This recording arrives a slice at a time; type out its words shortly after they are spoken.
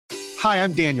Hi,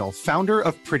 I'm Daniel, founder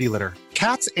of Pretty Litter.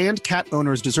 Cats and cat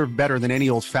owners deserve better than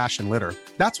any old-fashioned litter.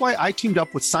 That's why I teamed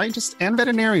up with scientists and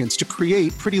veterinarians to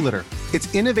create Pretty Litter.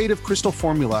 Its innovative crystal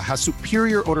formula has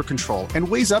superior odor control and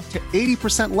weighs up to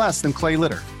 80% less than clay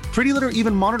litter. Pretty Litter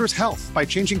even monitors health by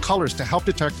changing colors to help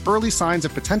detect early signs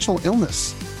of potential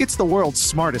illness. It's the world's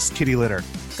smartest kitty litter.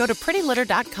 Go to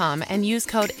prettylitter.com and use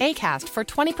code ACAST for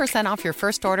 20% off your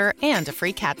first order and a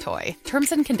free cat toy.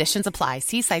 Terms and conditions apply.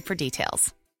 See site for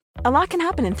details. A lot can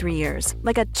happen in 3 years,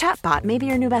 like a chatbot may be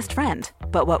your new best friend.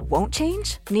 But what won't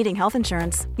change? Needing health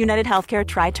insurance. United Healthcare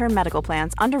Tri-Term Medical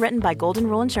Plans, underwritten by Golden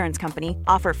Rule Insurance Company,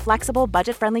 offer flexible,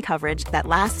 budget-friendly coverage that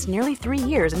lasts nearly 3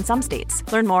 years in some states.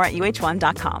 Learn more at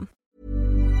uh1.com.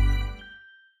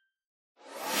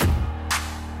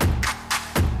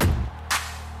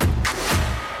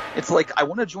 It's like, I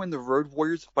want to join the Road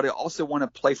Warriors, but I also want to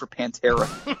play for Pantera.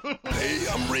 Hey,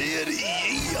 I'm ready.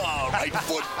 Right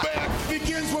foot back.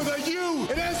 Begins with a U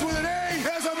and ends with an A.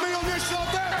 Has a meal Michelin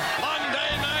there.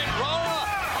 Monday Night Raw,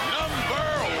 number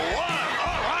one.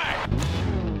 All right.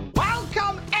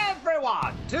 Welcome,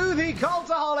 everyone, to the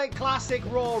Cultaholic Classic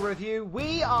Raw review.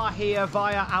 We are here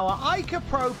via our Ica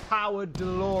Pro-powered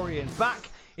DeLorean, back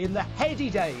in the heady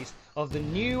days of the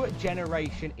new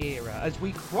generation era, as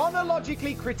we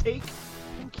chronologically critique,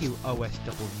 thank you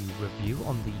OSW Review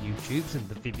on the YouTubes and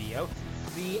the Vimeo,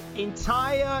 the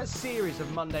entire series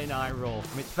of Monday Night Raw,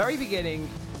 from its very beginning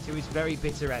to its very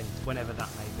bitter end, whenever that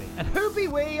may be. And who be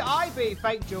we? I be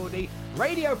Fake Geordie,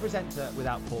 radio presenter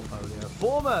without portfolio,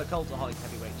 former Cultaholic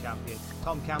heavyweight champion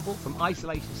Tom Campbell from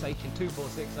Isolation Station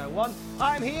 24601.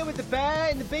 I'm here with the bear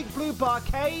in the big blue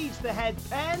barcade, the head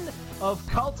pen of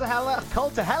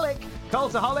Cultaholic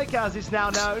as it's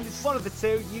now known. It's one of the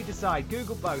two, you decide,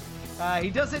 Google both. He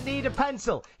doesn't need a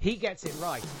pencil. He gets it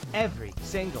right every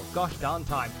single gosh darn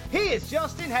time. He is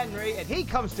Justin Henry, and he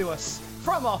comes to us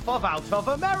from out of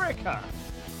America.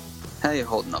 How you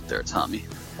holding up there, Tommy?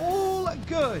 All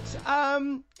good.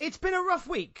 It's been a rough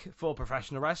week for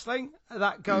professional wrestling.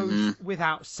 That goes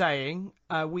without saying.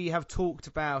 We have talked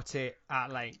about it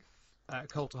at length at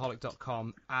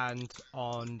cultaholic.com and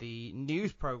on the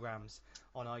news programs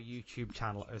on our YouTube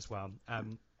channel as well.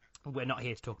 We're not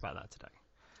here to talk about that today.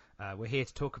 We're here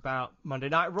to talk about Monday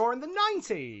Night Raw in the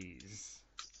 90s.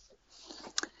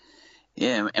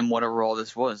 Yeah, and what a Raw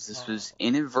this was. This was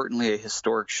inadvertently a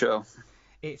historic show.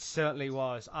 It certainly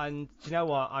was. And do you know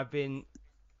what? I've been...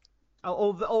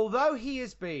 Although he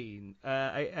has been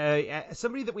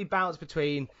somebody that we bounce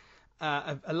between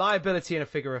a liability and a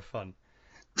figure of fun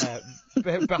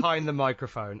behind the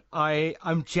microphone,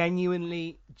 I'm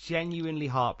genuinely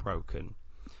heartbroken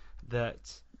that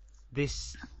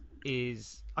this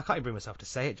is... I can't even bring myself to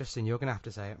say it, Justin. You're going to have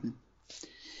to say it.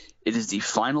 It is the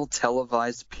final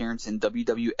televised appearance in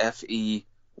WWFE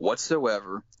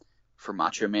whatsoever for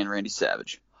Macho Man Randy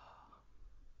Savage.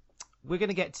 We're going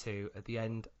to get to, at the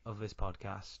end of this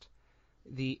podcast,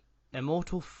 the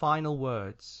immortal final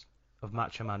words of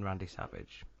Macho Man Randy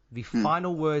Savage. The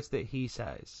final words that he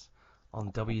says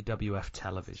on WWF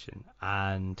television.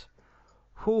 And,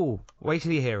 wait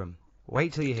till you hear him.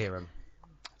 Wait till you hear him.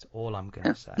 That's all I'm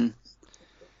going to say.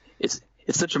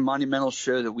 It's such a monumental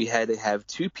show that we had to have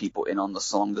two people in on the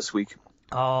song this week.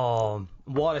 Oh,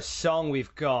 what a song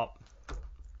we've got.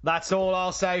 That's all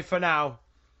I'll say for now.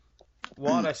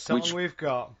 What a song we've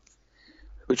got.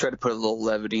 We tried to put a little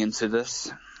levity into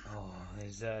this. Oh,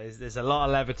 there's a lot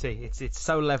of levity. It's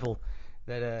so level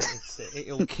that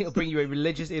it'll bring you a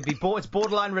religious... It's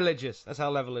borderline religious. That's how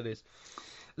level it is.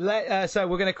 So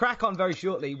we're going to crack on very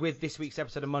shortly with this week's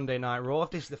episode of Monday Night Raw.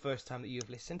 If this is the first time that you have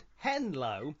listened,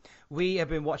 hello. We have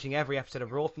been watching every episode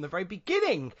of Raw from the very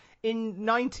beginning in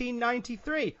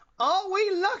 1993. Aren't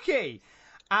we lucky?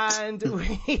 And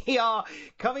we are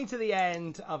coming to the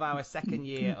end of our second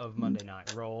year of Monday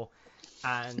Night Raw.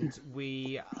 And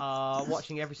we are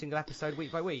watching every single episode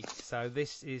week by week. So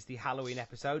this is the Halloween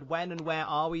episode. When and where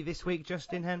are we this week,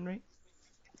 Justin Henry?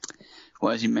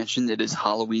 Well, as you mentioned, it is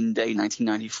Halloween Day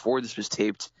 1994. This was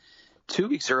taped 2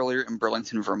 weeks earlier in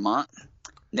Burlington, Vermont.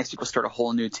 Next week we'll start a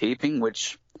whole new taping,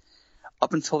 which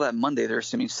up until that Monday they're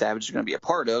assuming Savage is going to be a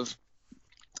part of,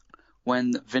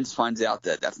 when Vince finds out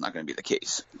that that's not going to be the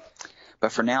case.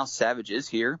 But for now, Savage is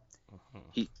here.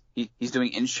 He's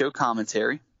doing in-show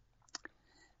commentary.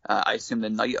 I assume the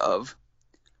night of.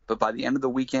 But by the end of the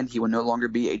weekend, he will no longer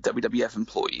be a WWF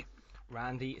employee.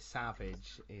 Randy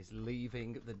Savage is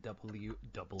leaving the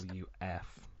WWF.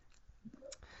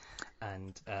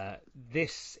 And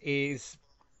this is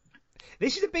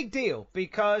a big deal,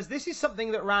 because this is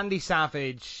something that Randy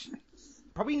Savage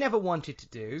probably never wanted to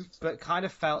do, but kind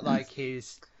of felt like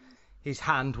his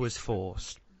hand was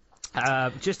forced.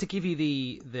 Just to give you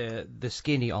the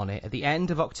skinny on it, at the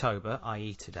end of October,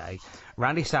 i.e. today,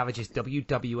 Randy Savage's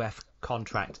WWF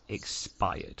contract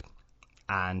expired,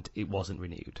 and it wasn't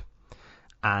renewed.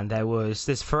 And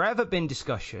there's forever been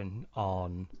discussion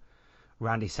on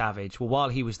Randy Savage. Well, while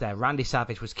he was there, Randy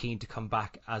Savage was keen to come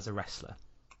back as a wrestler.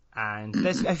 And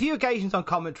there's a few occasions on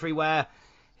commentary where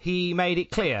he made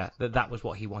it clear that that was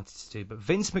what he wanted to do. But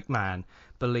Vince McMahon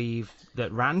believed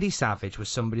that Randy Savage was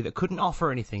somebody that couldn't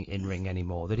offer anything in-ring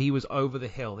anymore, that he was over the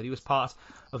hill, that he was part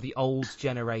of the old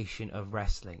generation of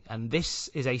wrestling. And this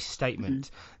is a statement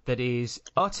that is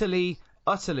utterly,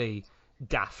 utterly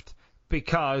daft,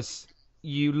 because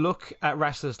you look at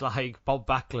wrestlers like Bob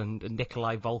Backlund and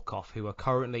Nikolai Volkov, who are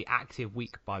currently active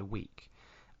week by week,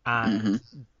 and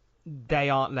they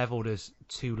aren't leveled as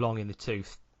too long in the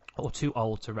tooth or too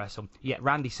old to wrestle. Yet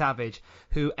Randy Savage,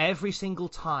 who every single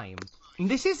time, and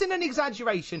this isn't an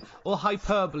exaggeration or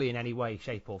hyperbole in any way,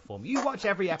 shape or form, you watch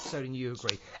every episode and you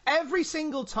agree, every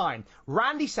single time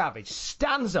Randy Savage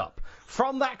stands up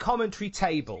from that commentary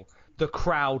table, the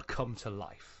crowd come to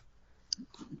life.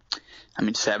 I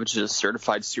mean, Savage is a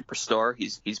certified superstar.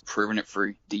 He's proven it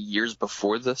for the years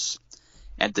before this.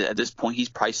 At this point, he's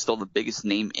probably still the biggest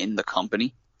name in the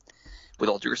company. With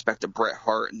all due respect to Bret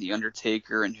Hart and The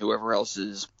Undertaker and whoever else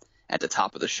is at the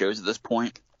top of the shows at this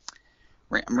point,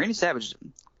 Randy Savage,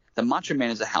 the Macho Man,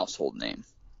 is a household name.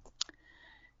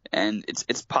 And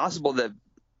it's possible that,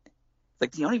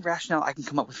 like, the only rationale I can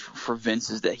come up with for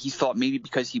Vince is that he thought maybe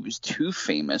because he was too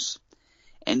famous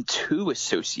and too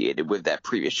associated with that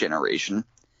previous generation,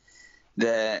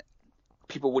 that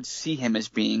people would see him as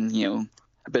being,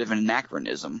 a bit of an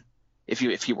anachronism if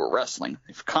he were wrestling.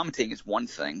 If commentating is one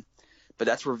thing, but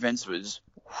that's where Vince was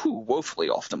woefully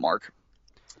off the mark.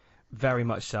 Very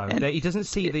much so. And he doesn't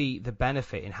see the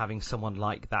benefit in having someone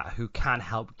like that who can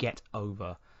help get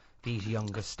over these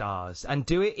younger stars and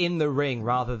do it in the ring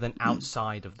rather than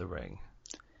outside of the ring.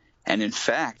 And in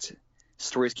fact,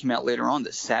 stories came out later on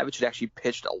that Savage had actually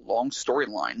pitched a long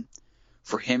storyline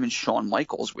for him and Shawn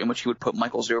Michaels, in which he would put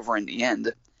Michaels over in the end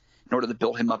in order to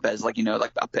build him up as like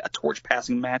a torch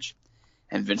passing match,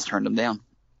 and Vince turned him down.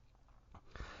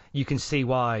 You can see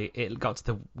why it got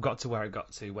to where it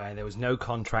got to, where there was no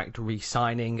contract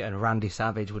re-signing and Randy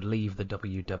Savage would leave the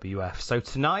WWF. So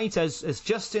tonight, as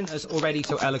Justin has already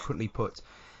so eloquently put,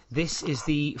 this is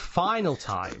the final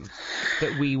time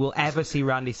that we will ever see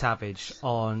Randy Savage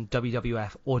on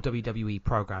WWF or WWE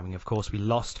programming. Of course, we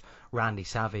lost Randy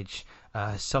Savage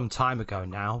some time ago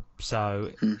now,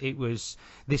 so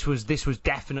this was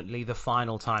definitely the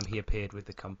final time he appeared with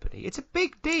the company. It's a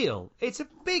big deal. It's a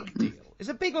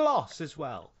big loss as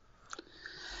well.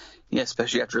 Yeah,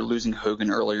 especially after losing Hogan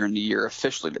earlier in the year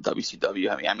officially to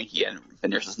WCW. I mean, he hadn't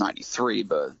been there since '93,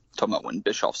 but talking about when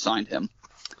Bischoff signed him.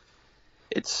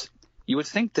 You would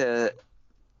think that,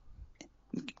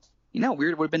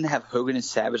 weird it would have been to have Hogan and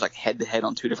Savage like head to head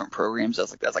on two different programs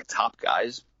as top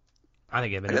guys. I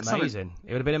think it would have been amazing.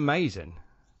 It would have been amazing.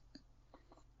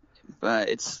 But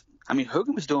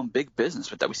Hogan was doing big business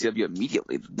with WCW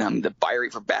immediately. The buy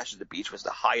rate for Bash at the Beach was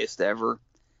the highest ever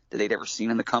that they'd ever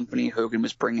seen in the company. Hogan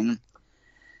was bringing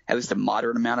at least a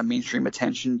moderate amount of mainstream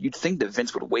attention. You'd think that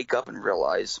Vince would wake up and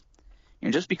realize,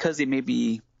 just because they may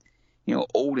be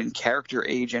old in character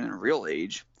age and in real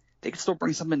age, they could still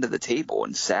bring something to the table.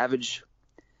 And Savage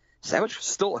was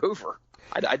still over.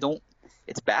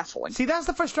 It's baffling. See, that's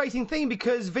the frustrating thing,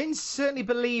 because Vince certainly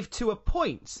believed to a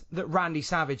point that Randy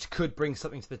Savage could bring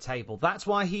something to the table. That's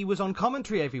why he was on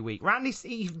commentary every week. Vince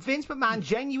McMahon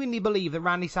genuinely believed that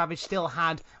Randy Savage still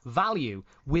had value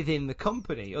within the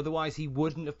company. Otherwise, he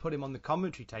wouldn't have put him on the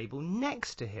commentary table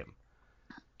next to him.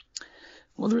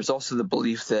 Well, there was also the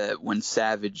belief that when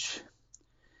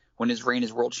his reign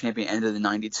as world champion ended in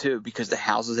 '92, because the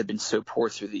houses had been so poor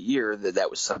through the year, that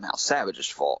was somehow Savage's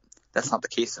fault. That's not the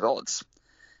case at all. It's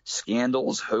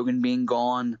scandals, Hogan being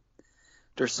gone.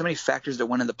 There's so many factors that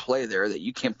went into play there that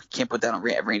you can't put that on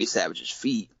Randy Savage's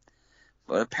feet.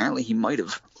 But apparently he might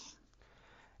have.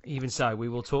 Even so, we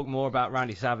will talk more about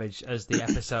Randy Savage as the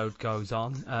episode goes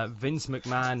on. Vince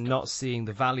McMahon not seeing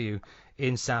the value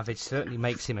in Savage certainly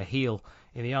makes him a heel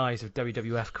in the eyes of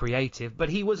WWF Creative, but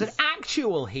he was an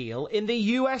actual heel in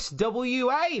the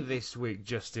USWA this week,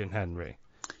 Justin Henry.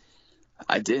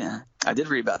 I did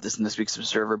read about this in this week's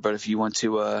Observer, but if you want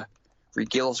to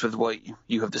regale us with what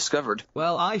you have discovered.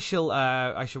 Well, I shall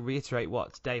reiterate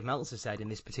what Dave Meltzer said in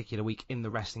this particular week in the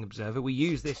Wrestling Observer. We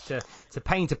use this to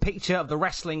paint a picture of the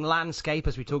wrestling landscape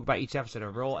as we talk about each episode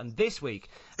of Raw. And this week,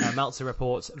 Meltzer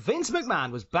reports Vince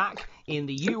McMahon was back in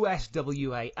the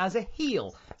USWA as a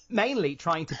heel, mainly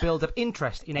trying to build up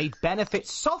interest in a benefit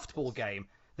softball game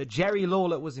that Jerry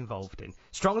Lawler was involved in,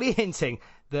 strongly hinting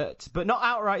that, but not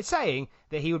outright saying,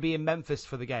 that he would be in Memphis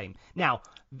for the game. Now,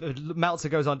 Meltzer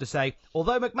goes on to say,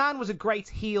 although McMahon was a great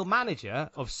heel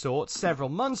manager of sorts several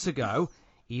months ago,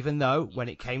 even though when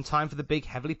it came time for the big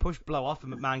heavily pushed blow-off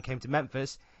and McMahon came to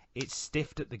Memphis, it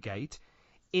stiffed at the gate.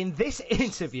 In this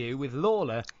interview with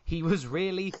Lawler, he was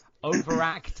really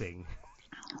overacting.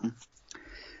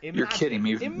 You're kidding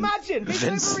me. Imagine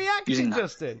Vince overreacting,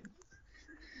 Justin.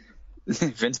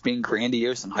 Vince being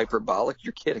grandiose and hyperbolic.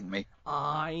 You're kidding me.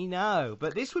 I know,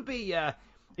 but this would be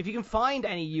if you can find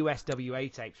any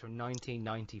USWA tapes from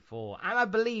 1994, and I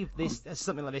believe this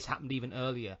something like this happened even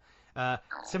earlier.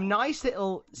 Some nice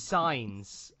little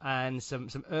signs and some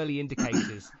early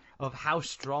indicators of how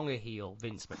strong a heel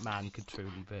Vince McMahon could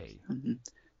truly be.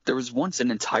 There was once an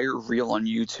entire reel on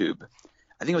YouTube.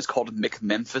 I think it was called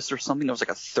McMemphis or something. It was like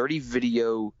a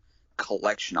 30-video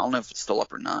collection. I don't know if it's still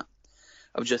up or not.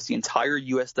 Of just the entire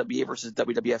USWA versus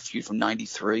WWF feud from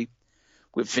 '93,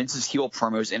 with Vince's heel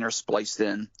promos interspliced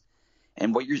in,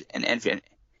 and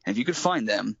if you could find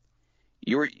them,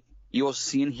 you will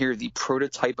see and hear the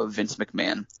prototype of Vince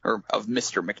McMahon, or of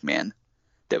Mr. McMahon,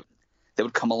 that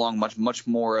would come along much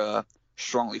more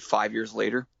strongly 5 years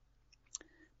later.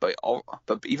 But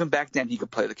even back then, he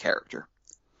could play the character,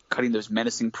 cutting those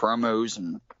menacing promos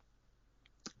and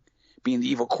being the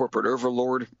evil corporate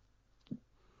overlord.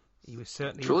 He was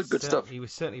certainly really good stuff. He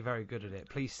was certainly very good at it.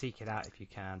 Please seek it out if you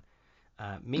can.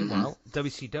 Meanwhile,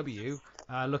 WCW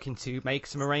looking to make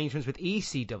some arrangements with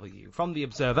ECW. From The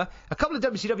Observer, a couple of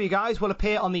WCW guys will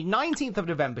appear on the 19th of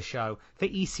November show for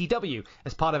ECW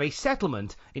as part of a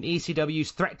settlement in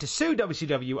ECW's threat to sue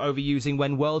WCW over using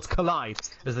When Worlds Collide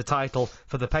as the title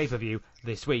for the pay-per-view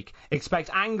this week. Expect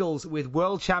angles with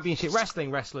World Championship Wrestling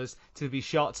wrestlers to be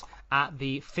shot at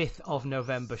the 5th of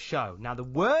November show. Now, the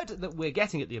word that we're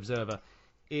getting at The Observer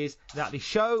is that the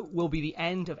show will be the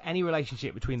end of any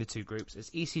relationship between the two groups, as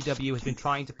ECW has been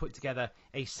trying to put together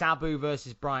a Sabu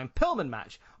versus Brian Pillman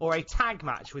match, or a tag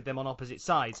match with them on opposite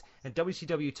sides, and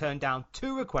WCW turned down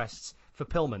 2 requests for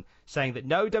Pillman, saying that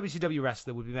no WCW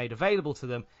wrestler would be made available to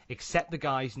them except the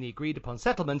guys in the agreed upon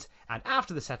settlement, and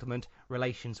after the settlement,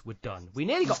 relations were done. We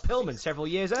nearly got Pillman several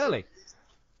years early.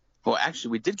 Well,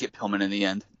 actually, we did get Pillman in the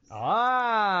end.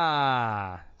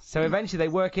 So eventually they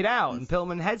work it out, and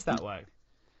Pillman heads that way.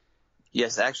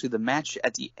 Yes, actually, the match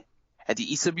at the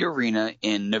ECW Arena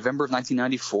in November of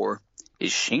 1994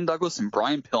 is Shane Douglas and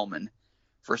Brian Pillman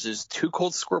versus Too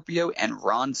Cold Scorpio and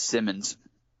Ron Simmons.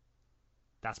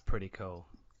 That's pretty cool.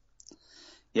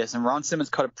 Yes, and Ron Simmons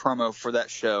cut a promo for that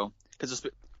show because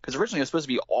originally it was supposed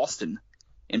to be Austin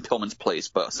in Pillman's place,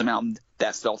 but somehow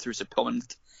that fell through, so Pillman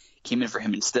came in for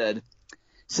him instead.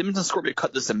 Simmons and Scorpio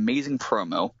cut this amazing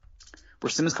promo where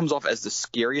Simmons comes off as the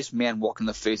scariest man walking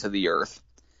the face of the earth.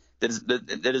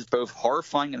 That is both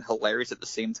horrifying and hilarious at the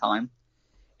same time.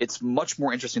 It's much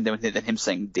more interesting than him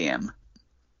saying "damn"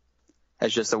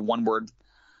 as just a one-word,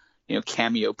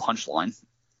 cameo punchline.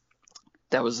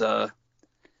 That was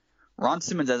Ron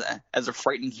Simmons as a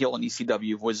frightening heel in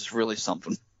ECW was really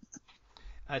something.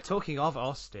 Talking of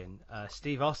Austin,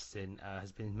 Steve Austin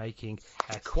has been making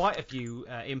quite a few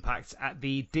impacts at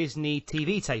the Disney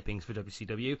TV tapings for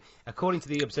WCW. According to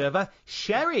The Observer,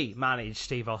 Sherry managed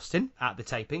Steve Austin at the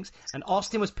tapings, and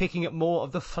Austin was picking up more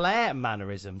of the Flair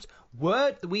mannerisms.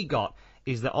 Word that we got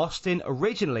is that Austin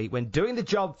originally, when doing the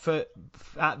job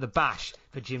at the Bash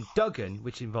for Jim Duggan,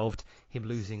 which involved him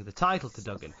losing the title to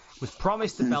Duggan, was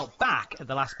promised the belt back at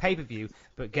the last pay-per-view,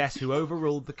 but guess who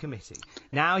overruled the committee?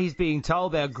 Now he's being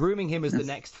told they're grooming him as the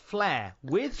next Flair,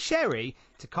 with Sherry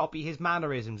to copy his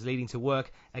mannerisms, leading to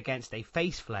work against a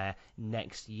face Flair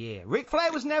next year. Ric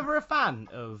Flair was never a fan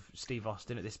of Steve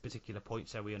Austin at this particular point,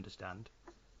 so we understand.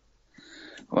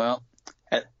 Well,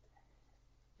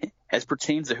 as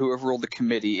pertains to who overruled the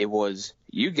committee, it was,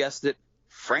 you guessed it,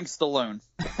 Frank Stallone.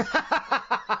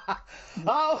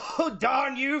 Oh,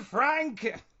 darn you,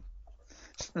 Frank!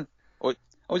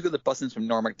 Always got the bustings from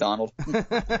Norm Macdonald.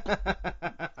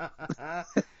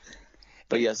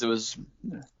 But yes, it was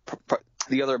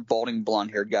the other balding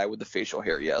blonde-haired guy with the facial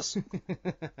hair, yes.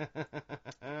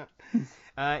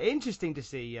 Interesting to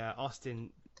see Austin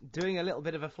doing a little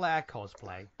bit of a Flair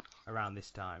cosplay around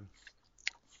this time.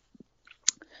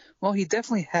 Well, he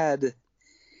definitely had...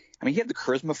 he had the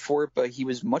charisma for it, but he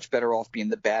was much better off being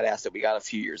the badass that we got a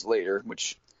few years later,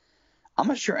 which I'm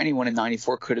not sure anyone in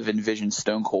 '94 could have envisioned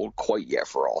Stone Cold quite yet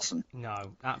for Austin.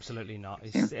 No, absolutely not.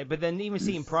 But then even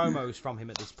seeing promos from him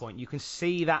at this point, you can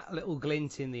see that little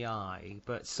glint in the eye,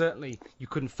 but certainly you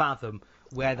couldn't fathom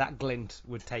where that glint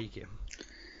would take him.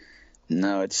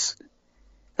 No, it's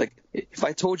Like, if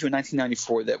I told you in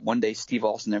 1994 that one day Steve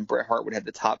Austin and Bret Hart would have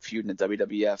the top feud in the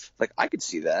WWF, like, I could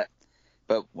see that.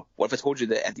 But what if I told you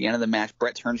that at the end of the match,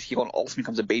 Bret turns heel and Austin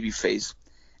becomes a babyface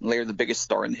and later the biggest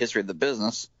star in the history of the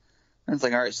business? And it's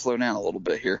like, all right, slow down a little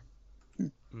bit here.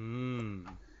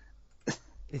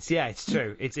 It's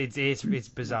true. It's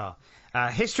bizarre.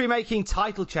 History-making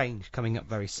title change coming up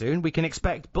very soon. We can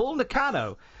expect Bull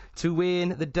Nakano to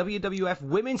win the WWF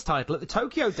Women's title at the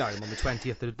Tokyo Dome on the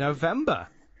 20th of November.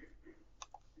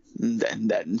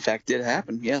 That in fact did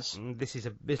happen, yes. This is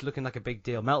looking like a big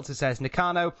deal. Meltzer says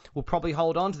Nakano will probably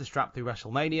hold on to the strap through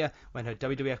WrestleMania when her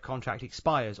WWF contract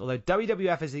expires, although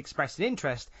WWF has expressed an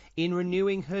interest in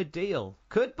renewing her deal.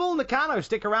 Could Bull Nakano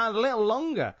stick around a little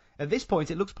longer? At this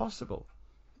point, it looks possible.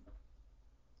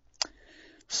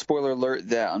 Spoiler alert,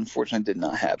 that unfortunately did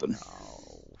not happen.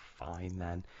 Oh, fine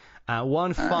then.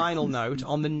 One final note.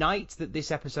 On the night that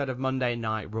this episode of Monday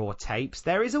Night Raw tapes,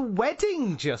 there is a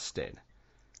wedding, Justin.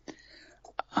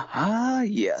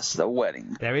 Yes, the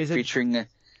wedding. There is featuring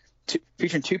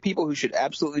two people who should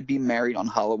absolutely be married on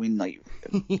Halloween night,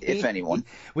 if anyone.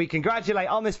 We congratulate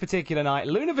on this particular night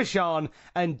Luna Vachon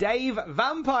and Dave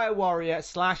Vampire Warrior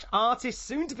 / artist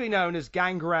soon to be known as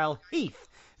Gangrel Heath,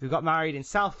 who got married in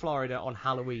South Florida on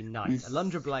Halloween night.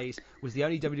 Alundra Blaze was the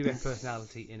only WWF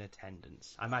personality in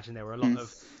attendance. I imagine there were a lot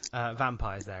of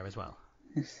vampires there as well.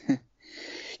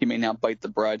 You may now bite the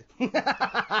bride.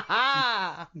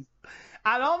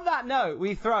 And on that note,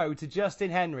 we throw to Justin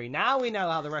Henry. Now we know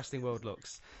how the wrestling world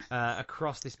looks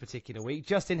across this particular week.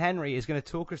 Justin Henry is going to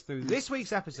talk us through this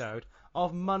week's episode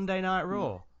of Monday Night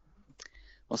Raw.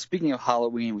 Well, speaking of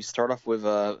Halloween, we start off with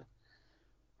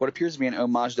what appears to be an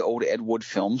homage to old Ed Wood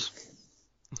films.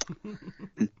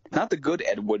 Not the good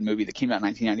Ed Wood movie that came out in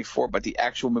 1994, but the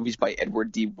actual movies by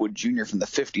Edward D. Wood Jr. from the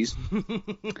 50s.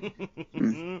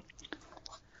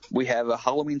 We have a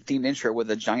Halloween-themed intro with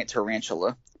a giant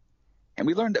tarantula. And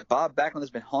we learned that Bob Backlund has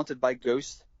been haunted by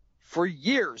ghosts for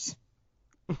years.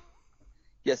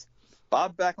 Yes,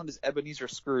 Bob Backlund is Ebenezer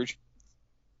Scrooge.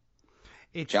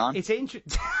 John? It's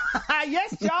interesting.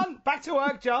 Yes, John. Back to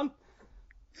work, John.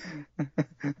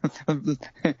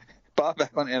 Bob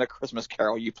Backlund and A Christmas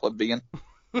Carol, you plebeian.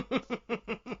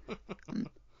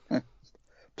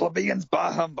 Plebeians,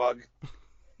 bah humbug.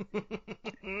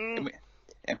 And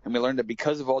we learned that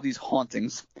because of all these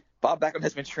hauntings, Bob Backlund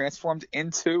has been transformed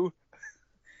into,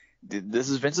 this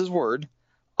is Vince's word,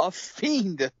 a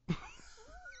fiend.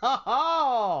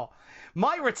 Oh,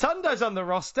 Mike Rotundo's on the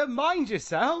roster. Mind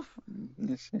yourself.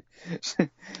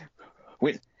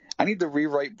 Wait, I need to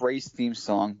rewrite Bray's theme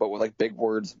song, but with like big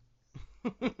words.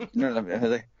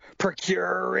 No,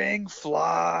 procuring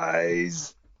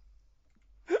flies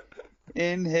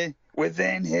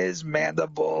within his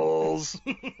mandibles.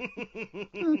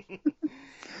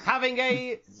 Having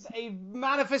a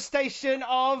manifestation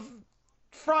of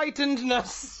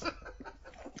frightenedness.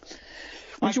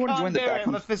 Would you want to join the back?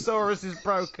 My thesaurus is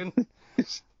broken.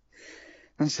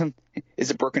 Is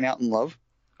it broken out in love?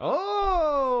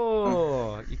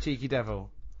 Oh, you cheeky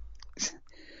devil.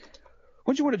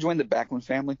 Would you want to join the Backlund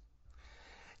family?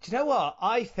 Do you know what?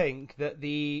 I think that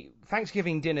the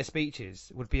Thanksgiving dinner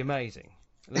speeches would be amazing,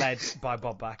 led by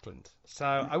Bob Backlund. So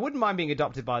I wouldn't mind being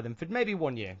adopted by them for maybe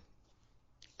 1 year.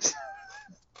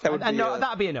 That'd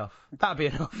be enough. That'd be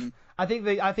enough. I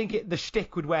think the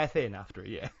shtick would wear thin after a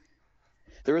year.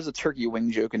 There is a turkey wing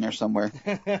joke in there somewhere.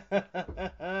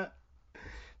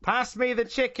 Pass me the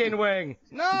chicken wing.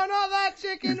 No, not that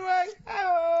chicken wing.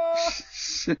 Oh.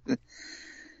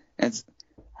 I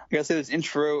gotta say, this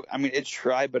intro, I mean, it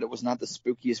tried, but it was not the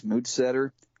spookiest mood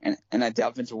setter, and I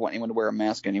doubt Vince would want anyone to wear a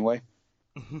mask anyway.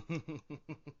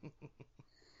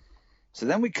 So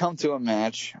then we come to a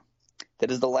match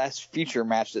that is the last feature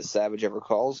match that Savage ever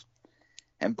calls,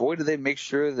 and boy, do they make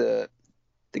sure that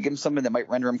they give him something that might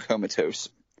render him comatose.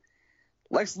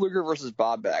 Lex Luger versus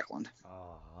Bob Backlund.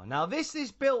 Oh, now this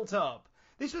is built up.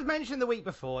 This was mentioned the week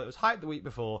before. It was hyped the week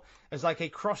before as like a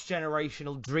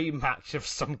cross-generational dream match of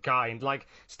some kind, like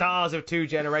stars of two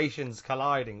generations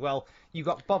colliding. Well, you've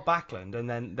got Bob Backlund, and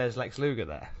then there's Lex Luger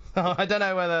there. I don't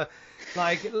know whether,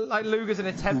 like Luger's an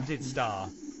attempted star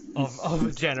of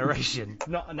a generation,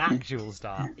 not an actual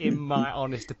star, in my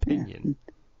honest opinion.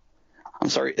 I'm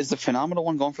sorry, is the Phenomenal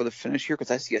One going for the finish here? Because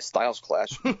I see a Styles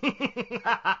Clash. I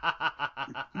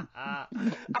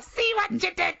see what you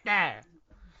did there.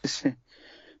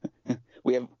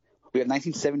 We have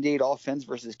 1978 offense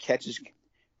versus catches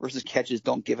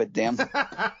don't give a damn.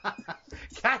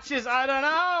 Catches, I don't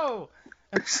know.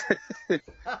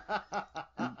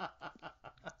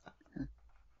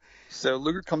 So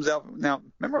Luger comes out now.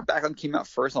 Remember, Backlund came out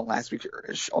first on last week's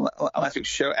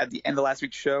show at the end of last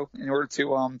week's show in order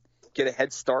to get a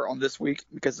head start on this week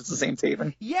because it's the same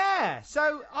taping. Yeah.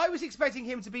 So I was expecting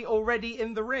him to be already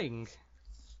in the ring.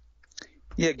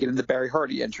 Yeah, get in the Barry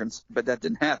Hardy entrance, but that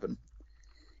didn't happen.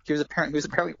 He was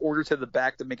apparently ordered to the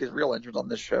back to make his real entrance on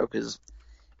this show because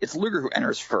it's Luger who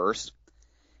enters first.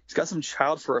 He's got some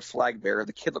child for a flag bearer.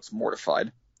 The kid looks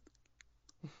mortified,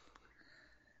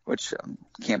 which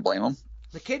can't blame him.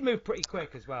 The kid moved pretty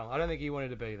quick as well. I don't think he wanted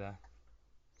to be there.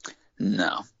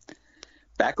 No.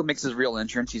 Backlund makes his real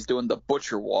entrance. He's doing the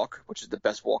Butcher Walk, which is the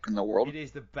best walk in the world. It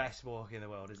is the best walk in the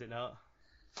world, is it not?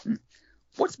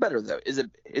 What's better, though? Is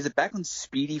it Backlund's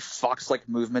speedy, fox-like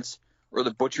movements or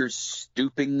the Butcher's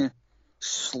stooping,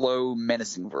 slow,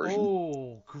 menacing version?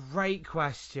 Oh, great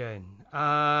question.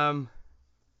 I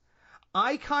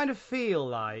kind of feel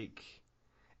like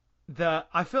much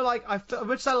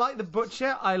as I like the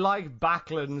Butcher, I like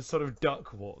Backlund's sort of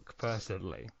duck walk,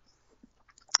 personally.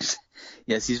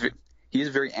 Yes, he is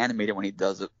very animated when he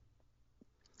does it.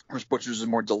 Whereas Butcher's is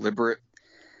more deliberate.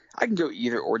 I can go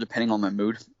either or depending on my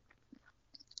mood.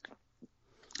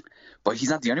 But he's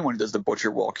not the only one who does the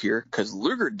Butcher walk here, because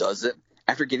Luger does it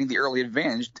after getting the early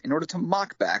advantage in order to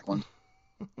mock Backlund.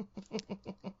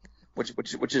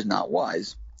 which is not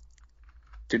wise.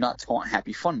 Do not taunt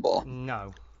Happy Funball.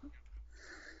 No.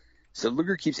 So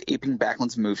Luger keeps aping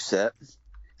Backlund's moveset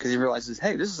because he realizes,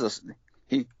 hey,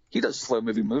 he does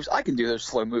slow-moving moves. I can do those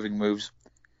slow-moving moves.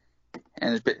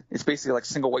 And it's basically like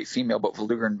single white female, but for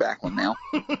Luger and Backlund now.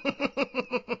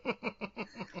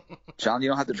 John, you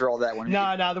don't have to draw that one.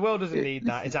 No, the world doesn't need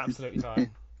that. It's absolutely fine.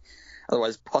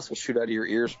 Otherwise, pus will shoot out of your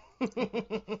ears.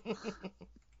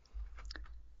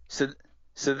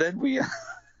 So then we...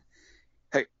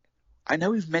 hey, I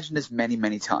know we've mentioned this many,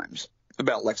 many times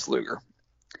about Lex Luger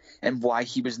and why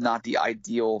he was not the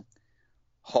ideal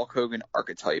Hulk Hogan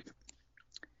archetype.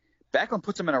 Backlund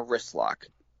puts him in a wrist lock.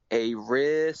 A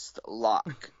wrist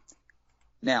lock.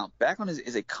 Now, Backlund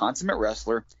is a consummate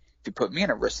wrestler. If you put me in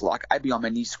a wrist lock, I'd be on my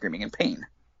knees screaming in pain.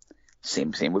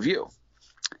 Same with you.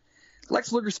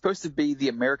 Lex Luger's supposed to be the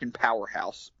American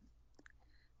powerhouse.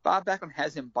 Bob Backlund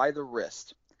has him by the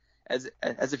wrist, as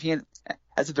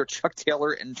if they're Chuck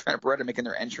Taylor and Trent Beretta making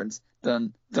their entrance.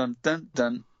 Dun dun dun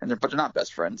dun, but they're not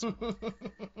best friends.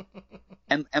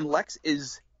 and Lex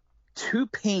is too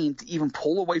pained to even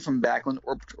pull away from Backlund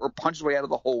or punch his way out of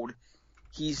the hold.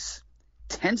 He's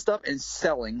tensed up and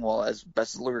selling, well, as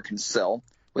best as Luger can sell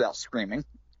without screaming.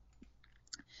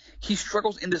 He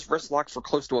struggles in this wrist lock for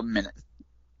close to a minute.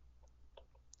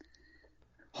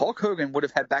 Hulk Hogan would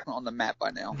have had Backlund on the mat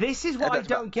by now. This is what I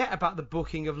don't get about the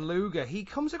booking of Luger. He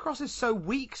comes across as so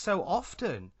weak so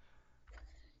often.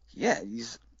 Yeah,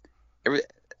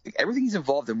 everything he's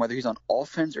involved in, whether he's on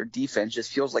offense or defense,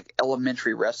 just feels like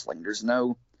elementary wrestling. There's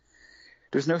no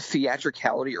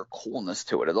theatricality or coolness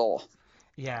to it at all.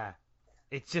 Yeah.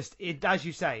 It's just, as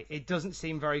you say, it doesn't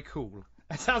seem very cool.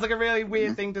 It sounds like a really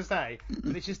weird thing to say,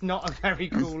 but it's just not a very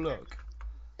cool look.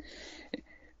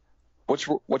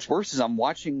 What's worse is I'm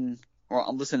listening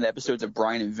to episodes of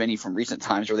Brian and Vinny from recent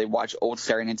times where they watch old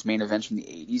Saturday Night's Main Events from the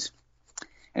 80s.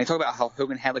 And they talk about how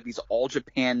Hogan had like these all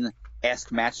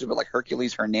Japan-esque matches with like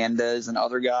Hercules Hernandez and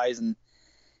other guys, and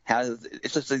how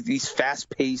it's just like these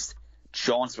fast-paced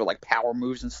jaunts with like power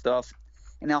moves and stuff.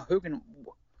 And now Hogan,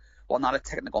 while not a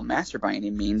technical master by any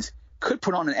means, could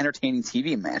put on an entertaining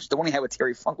TV match. The one he had with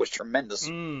Terry Funk was tremendous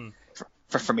from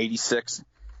 '86.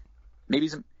 Maybe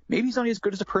he's only as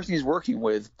good as the person he's working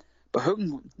with, but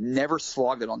Hogan never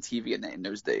slogged it on TV in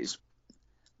those days.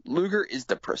 Luger is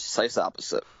the precise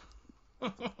opposite.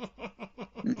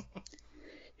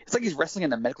 It's like he's wrestling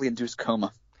in a medically induced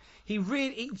coma.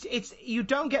 You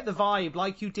don't get the vibe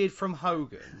like you did from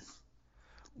Hogan,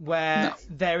 where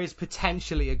there is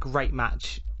potentially a great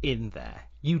match in there.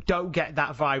 You don't get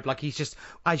that vibe like he's just,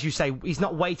 as you say, he's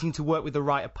not waiting to work with the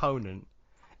right opponent.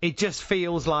 It just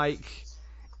feels like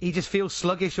he just feels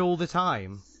sluggish all the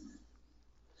time.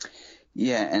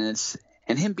 Yeah,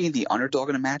 and him being the underdog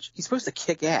in a match, he's supposed to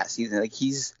kick ass. He's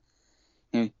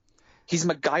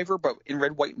MacGyver, but in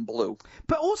red, white, and blue.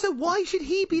 But also, why should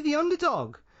he be the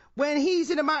underdog when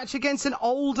he's in a match against an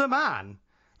older man?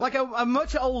 Like a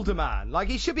much older man. Like,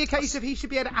 it should be a case of he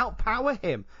should be able to outpower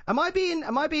him. Am I being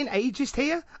ageist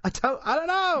here? I don't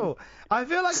know. I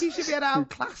feel like he should be able to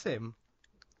outclass him.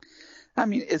 I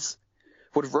mean,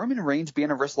 would Roman Reigns be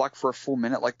in a wrist lock for a full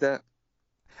minute like that?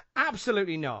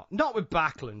 Absolutely not. Not with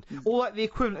Backlund. Or like the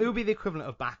equivalent. Who would be the equivalent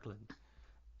of Backlund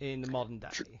in the modern day?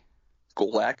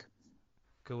 Gulak.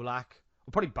 Or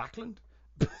probably Backlund.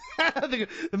 The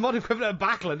modern equivalent of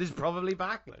Backlund is probably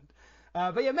Backlund.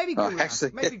 But yeah, maybe Gulak.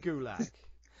 Actually, maybe Gulak.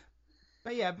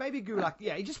 But yeah, maybe Gulak.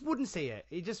 Yeah, he just wouldn't see it.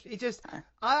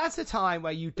 That's a time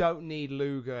where you don't need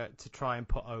Luger to try and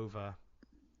put over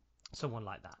someone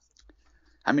like that.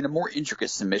 I mean, a more intricate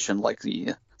submission, like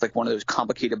one of those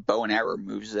complicated bow and arrow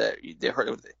moves that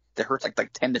hurt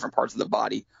like 10 different parts of the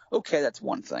body. Okay, that's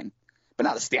one thing, but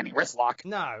not a standing wrist lock.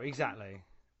 No, exactly.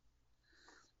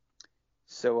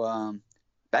 So,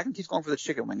 Backlund keeps going for the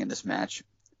chicken wing in this match.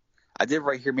 I did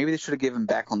right here. Maybe they should have given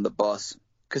Backlund the bus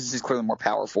because he's clearly more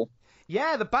powerful.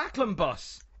 Yeah, the Backlund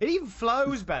bus. It even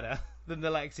flows better than the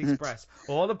Lex Express.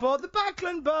 All aboard the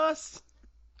Backlund bus.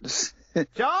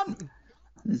 John.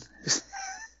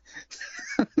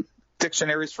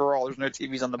 Dictionaries for all. There's no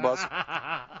TVs on the bus.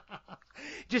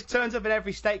 Just turns up in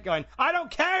every state going, I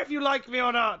don't care if you like me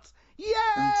or not.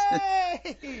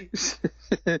 Yay!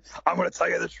 I'm going to tell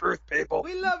you the truth, people.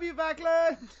 We love you,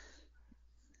 Backlund.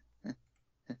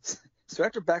 So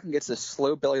after Backlund gets a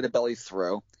slow belly-to-belly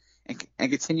throw and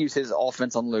continues his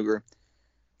offense on Luger,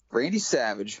 Randy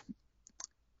Savage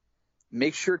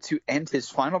makes sure to end his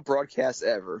final broadcast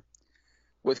ever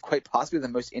with quite possibly the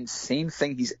most insane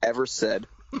thing he's ever said.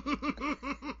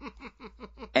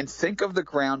 And think of the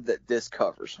ground that this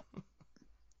covers.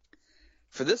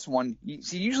 For this one,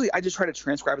 usually I just try to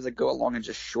transcribe as I go along and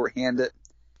just shorthand it.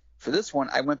 For this one,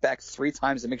 I went back 3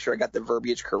 times to make sure I got the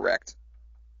verbiage correct.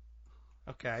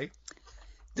 Okay.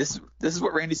 This is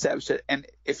what Randy Savage said, and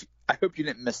I hope you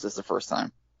didn't miss this the first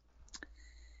time.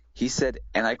 He said,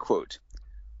 and I quote,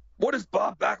 "What if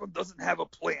Bob Backlund doesn't have a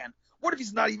plan? What if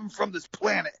he's not even from this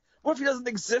planet? What if he doesn't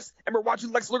exist and we're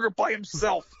watching Lex Luger by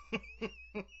himself?"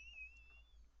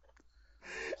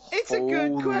 It's a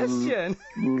good question.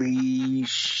 Holy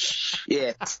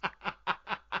shit.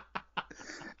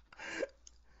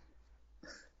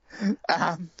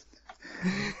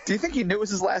 Do you think he knew it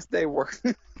was his last day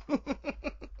working?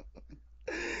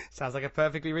 Sounds like a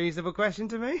perfectly reasonable question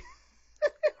to me.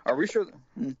 Are we sure?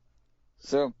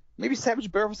 So maybe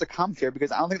Savage Bear was a commentator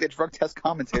because I don't think they drug test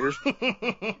commentators.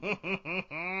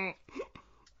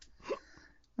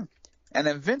 And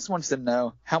then Vince wants to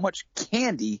know how much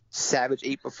candy Savage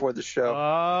ate before the show.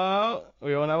 Oh,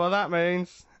 we all know what that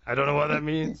means. I don't know what that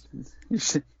means.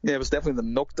 Yeah, it was definitely the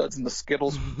Milk Duds and the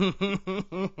Skittles.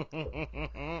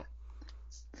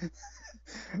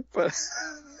 But,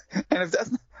 and if that's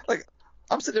like,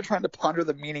 I'm sitting there trying to ponder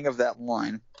the meaning of that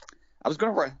line. I was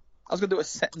gonna do a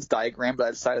sentence diagram, but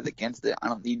I decided against it. I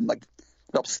don't need like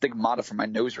stigmata for my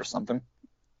nose or something.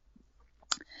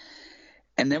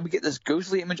 And then we get this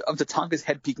ghostly image of Tatanka's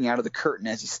head peeking out of the curtain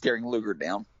as he's staring Luger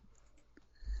down.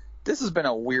 This has been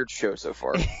a weird show so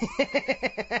far.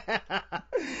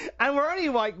 And we're only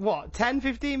like, what, 10,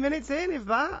 15 minutes in, if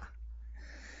that?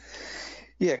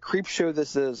 Yeah, creep show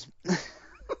this is.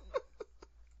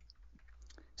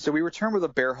 So we return with a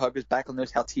bear hug as Backlund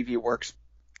knows how TV works.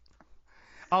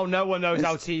 Oh, no one knows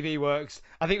how TV works.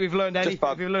 I think we've learned anything.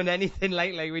 If we've learned anything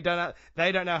lately,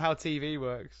 they don't know how TV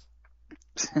works.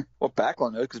 Well,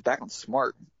 Backlund knows because Backlund's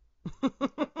smart.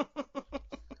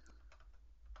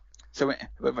 So,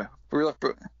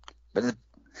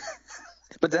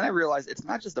 but then I realized it's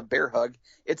not just a bear hug;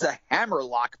 it's a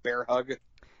hammerlock bear hug.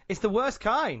 It's the worst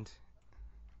kind.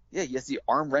 Yeah, he has the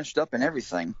arm wrenched up and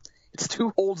everything. It's 2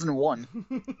 holes in one.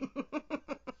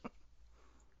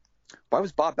 Why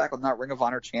was Bob Backlund not Ring of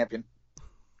Honor champion?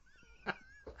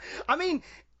 I mean,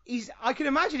 I can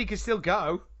imagine he could still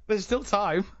go. There's still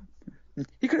time.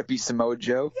 He could have beat Samoa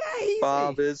Joe. Yeah, easy.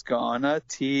 Bob is gonna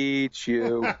teach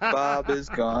you. Bob is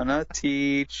gonna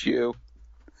teach you.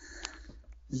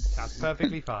 That's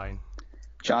perfectly fine.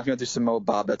 John, if you want to do Samoa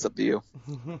Bob, that's up to you.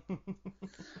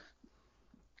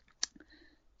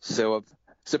 So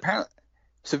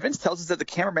Vince tells us that the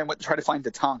cameraman went to try to find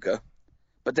Tatanka,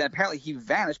 but then apparently he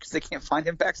vanished because they can't find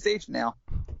him backstage now.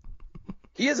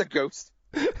 He is a ghost.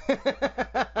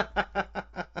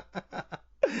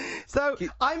 So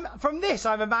I'm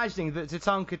imagining that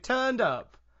Tatanka turned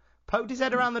up, poked his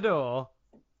head around the door,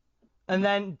 and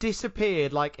then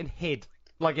disappeared and hid,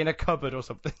 like in a cupboard or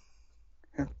something.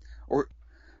 Or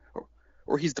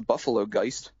he's the Buffalo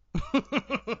Geist.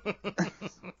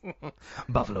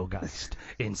 Buffalo Geist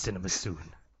in cinemas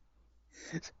soon.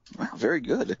 Wow, very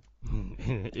good.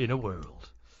 In a world.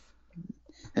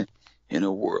 In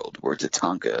a world where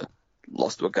Tatanka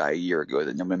lost to a guy a year ago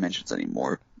that nobody mentions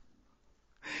anymore.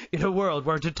 In a world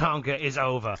where Tatanka is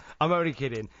over. I'm only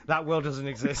kidding. That world doesn't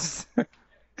exist.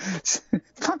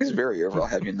 Tatanka's very over, I'll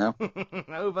have you know.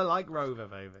 Over like Rover,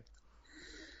 baby.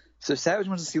 So Savage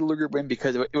wants to see Luger win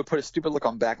because it would put a stupid look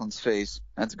on Backlund's face.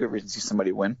 That's a good reason to see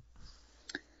somebody win.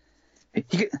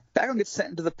 Backlund gets sent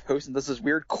into the post and does this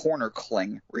weird corner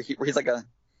cling where he's like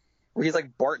where he's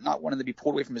like Bart not wanting to be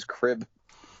pulled away from his crib.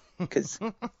 Because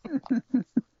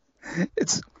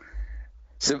it's...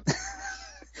 So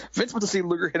Vince went to see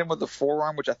Luger hit him with the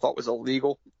forearm, which I thought was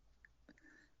illegal.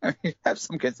 I mean, have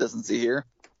some consistency here.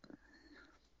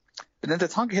 But then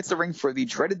Tatanka hits the ring for the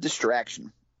dreaded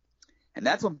distraction. And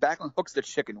that's when Backlund hooks the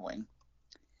chicken wing.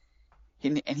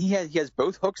 He has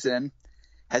both hooks in,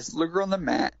 has Luger on the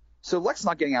mat, so Lex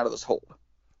not getting out of this hold.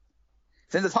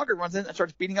 Then Tatanka runs in and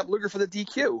starts beating up Luger for the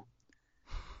DQ.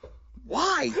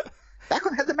 Why?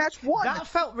 Backlund had the match won. That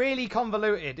felt really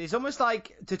convoluted. It's almost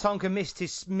like Tatanka missed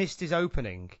his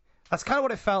opening. That's kind of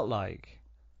what it felt like.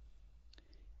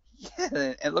 Yeah,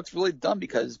 and it looks really dumb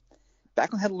because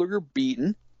Backlund had Luger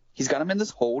beaten. He's got him in this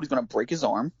hold. He's going to break his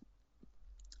arm,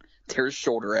 tear his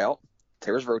shoulder out,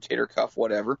 tear his rotator cuff,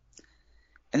 whatever.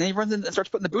 And then he runs in and starts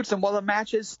putting the boots in while the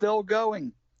match is still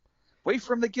going. Wait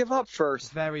for him to give up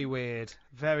first. Very weird.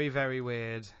 Very, very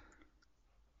weird.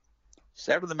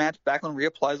 So after the match, Backlund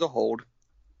reapplies the hold.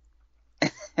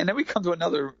 And then we come to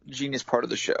another genius part of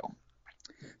the show.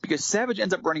 Because Savage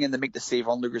ends up running in to make the save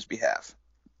on Luger's behalf.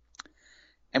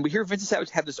 And we hear Vince and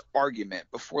Savage have this argument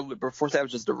before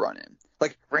Savage does the run in.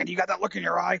 Like, Randy, you got that look in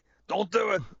your eye? Don't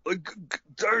do it. I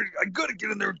gotta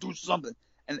get in there and do something.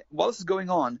 And while this is going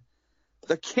on,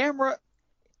 the camera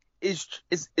is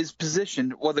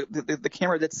positioned. Well, the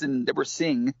camera that we're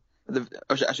seeing,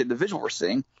 actually the visual we're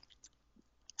seeing,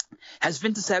 has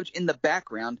Vince and Savage in the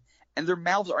background, and their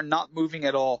mouths are not moving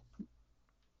at all.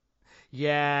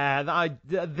 Yeah,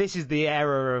 this is the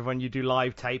error of when you do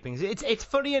live tapings. It's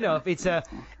funny enough. It's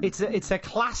a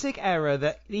classic error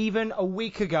that even a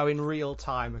week ago in real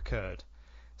time occurred.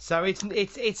 So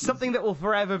it's something that will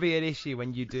forever be an issue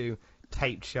when you do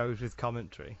taped shows with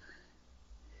commentary.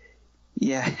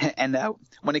 Yeah, and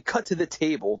when it cut to the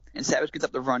table and Savage gets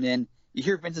up to run in, you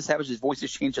hear Vince and Savage's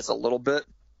voices change just a little bit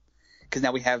because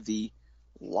now we have the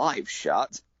live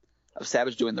shot of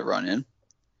Savage doing the run in.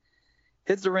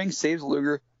 Hits the ring, saves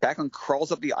Luger. Backlund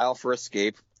crawls up the aisle for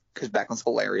escape because Backlund's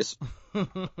hilarious.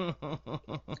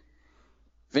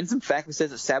 Vince emphatically says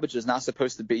that Savage is not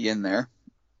supposed to be in there.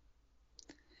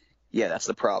 Yeah, that's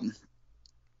the problem.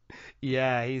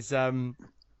 Yeah, he's the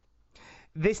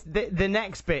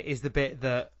next bit is the bit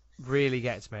that really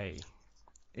gets me.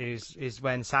 Is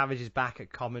when Savage is back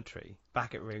at commentary,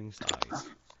 back at ringside.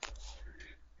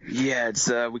 Yeah, it's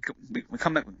we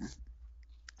come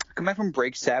back from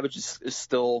break. Savage is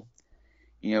still,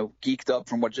 geeked up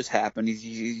from what just happened.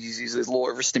 He's a little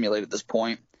overstimulated at this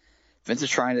point. Vince is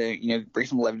trying to, bring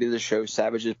some levity to the show.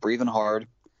 Savage is breathing hard.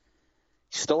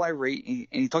 He's still irate,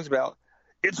 and he talks about,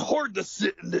 it's hard to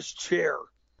sit in this chair,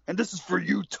 and this is for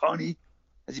you, Tunney,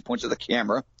 as he points at the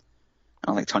camera. I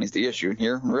don't think Tunney's the issue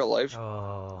here in real life.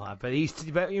 Oh, but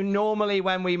normally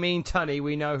when we mean Tunney,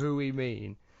 we know who we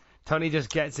mean. Tunney just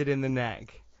gets it in the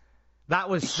neck. That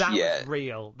was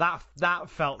real. That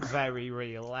felt very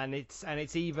real, and it's an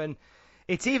even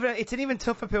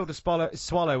tougher pill to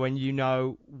swallow when you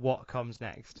know what comes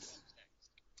next.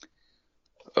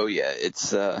 Oh yeah,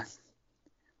 it's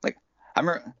like I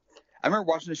remember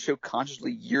watching this show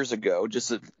consciously years ago,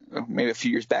 maybe a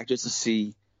few years back, just to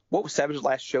see what Savage's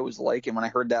last show was like, and when I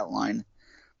heard that line,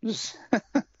 it's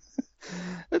a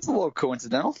little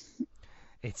coincidental.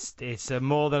 It's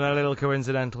more than a little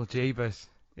coincidental, Jeebus.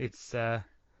 It's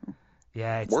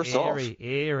it's worse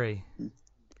eerie.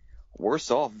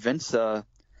 Worse off, Vince. As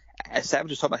Savage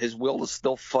was talking about his will to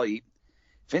still fight,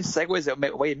 Vince segues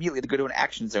away immediately to go to an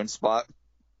Action Zone spot.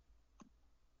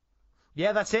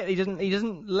 Yeah, that's it. He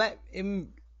doesn't let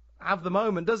him have the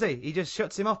moment, does he? He just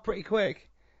shuts him off pretty quick.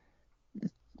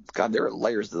 God, there are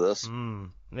layers to this.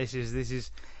 This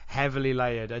is heavily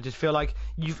layered. I just feel like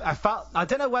I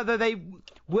don't know whether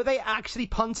were they actually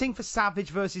punting for Savage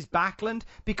versus Backlund,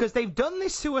 because they've done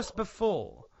this to us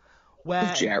before,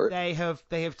 where they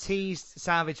have teased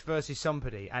Savage versus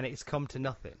somebody and it's come to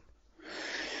nothing.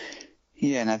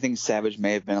 Yeah, and I think Savage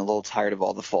may have been a little tired of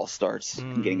all the false starts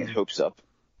and getting his hopes up.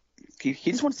 He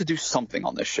just wants to do something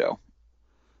on this show.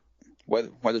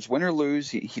 Whether it's win or lose,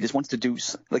 he just wants to do,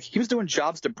 like he was doing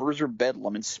jobs to Bruiser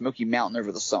Bedlam and Smoky Mountain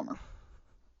over the summer.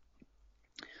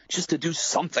 Just to do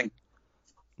something.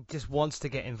 Just wants to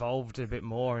get involved a bit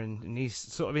more, and he's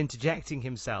sort of interjecting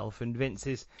himself, and Vince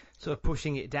is sort of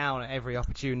pushing it down at every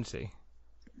opportunity.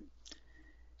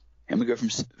 And we go from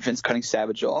Vince cutting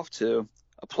Savage off to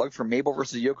a plug for Mabel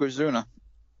versus Yokozuna.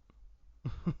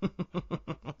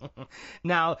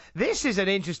 Now, this is an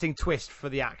interesting twist for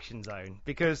the Action Zone,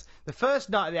 because the first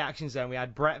night of the Action Zone we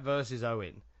had Brett versus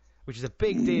Owen, which is a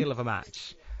big deal of a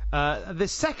match. The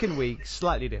second week,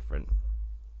 slightly different.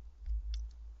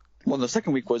 Well, the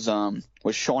second week was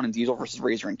Shawn and Diesel versus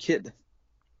Razor and Kid.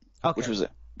 Okay.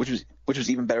 Which was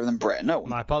even better than Bret and Owen.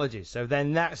 My apologies. So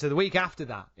the week after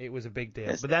that, it was a big deal.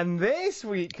 Yes. But then this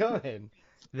week coming,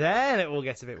 then it all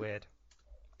gets a bit weird.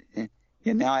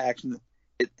 Yeah, now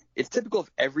it's typical of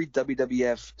every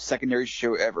WWF secondary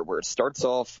show ever, where it starts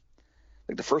off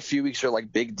like the first few weeks are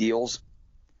like big deals,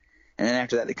 and then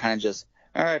after that they kind of just,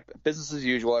 all right, business as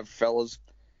usual, fellas.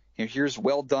 Here's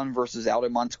Well Done versus Aldo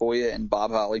Montoya and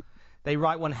Bob Holly. They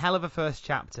write one hell of a first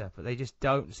chapter, but they just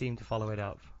don't seem to follow it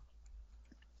up.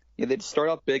 Yeah, they start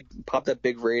out big, pop that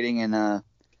big rating, and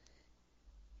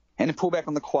then pull back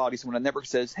on the quality. So when a network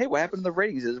says, "Hey, what happened to the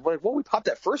ratings?" Is well, we popped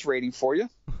that first rating for you.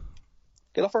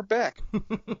 Get off our back.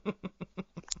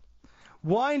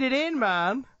 Wind it in,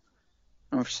 man.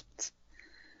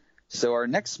 So our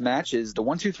next match is the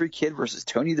 1-2-3 Kid versus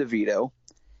Tony DeVito,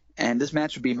 and this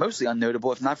match would be mostly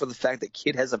unnotable if not for the fact that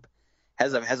Kid has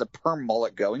a perm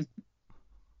mullet going.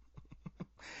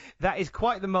 That is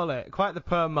quite the mullet, quite the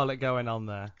perm mullet going on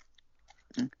there.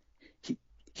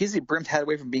 He's the brimmed hat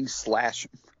away from being Slash.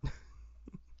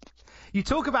 You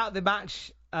talk about the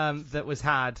match that was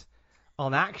had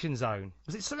on Action Zone.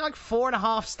 Was it something like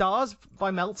 4.5 stars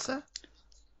by Meltzer?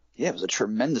 Yeah, it was a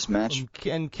tremendous match.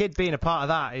 And Kid being a part of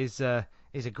that is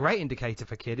a great indicator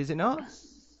for Kid, is it not?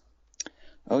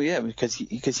 Oh yeah, because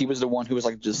he was the one who was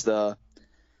like just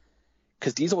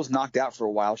because Diesel was knocked out for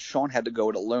a while. Shawn had to go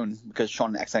it alone because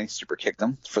Shawn accidentally super kicked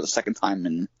him for the second time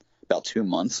in about 2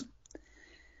 months.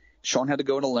 Shawn had to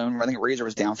go it alone. I think Razor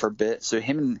was down for a bit, so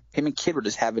him and Kid were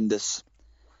just having this,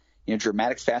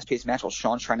 dramatic, fast-paced match while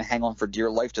Shawn's trying to hang on for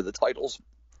dear life to the titles.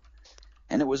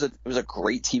 And it was a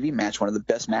great TV match, one of the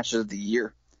best matches of the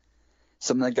year.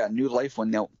 Something that got new life when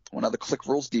the Click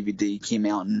Rules DVD came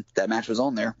out and that match was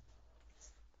on there.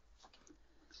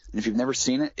 And if you've never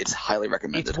seen it, it's highly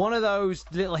recommended. It's one of those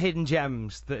little hidden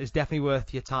gems that is definitely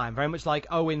worth your time. Very much like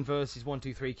Owen versus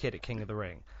 1-2-3 Kid at King of the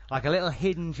Ring. Like a little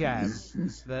hidden gem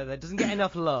that doesn't get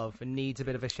enough love and needs a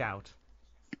bit of a shout.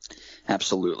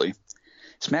 Absolutely.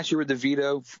 This match here with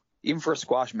DeVito, even for a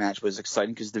squash match, was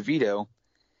exciting because DeVito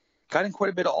got in quite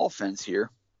a bit of offense here.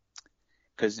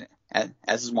 Because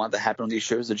as is one that happened on these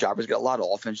shows, the jobbers get a lot of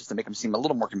offense just to make them seem a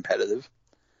little more competitive.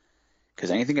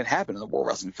 Because anything can happen in the World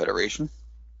Wrestling Federation.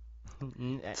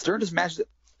 During this match,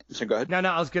 so go ahead. No,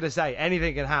 I was going to say,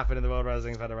 anything can happen in the World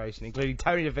Wrestling Federation, including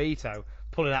Tony DeVito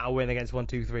pulling out a win against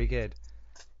 1-2-3 Kid.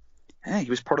 Hey, he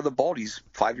was part of the Baldies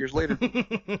 5 years later. Of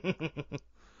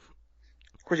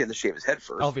course, he had to shave his head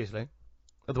first. Obviously.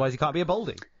 Otherwise, he can't be a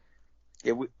Baldy.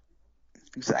 Yeah,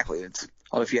 exactly.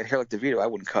 If you had hair like DeVito, I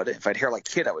wouldn't cut it. If I had hair like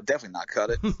Kid, I would definitely not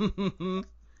cut it.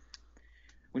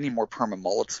 We need more permanent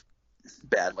mullets.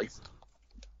 Badly.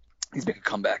 He's making a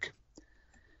comeback.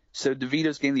 So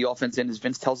DeVito's getting the offense in as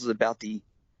Vince tells us about a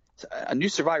new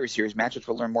Survivor Series match, which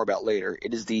we'll learn more about later.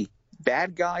 It is the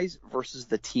Bad Guys versus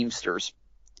the Teamsters.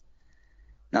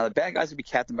 Now, the Bad Guys will be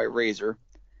captained by Razor.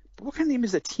 But what kind of name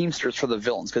is the Teamsters for the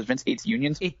villains? Because Vince hates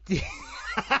unions? I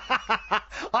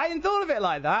hadn't thought of it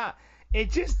like that.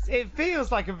 It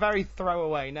feels like a very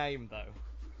throwaway name, though.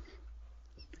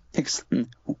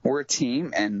 We're a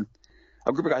team, and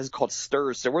a group of guys is called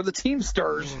Stirs, so we're the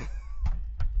Teamsters.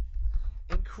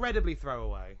 Incredibly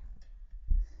throwaway.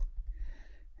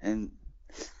 And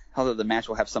although the match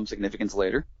will have some significance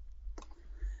later.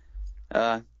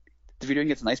 DeVito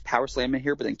gets a nice power slam in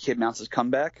here, but then Kid mounts his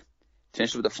comeback.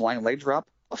 Finishes with a flying leg drop.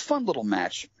 A fun little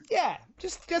match. Yeah,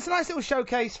 just a nice little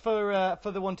showcase for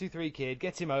the 1-2-3 Kid.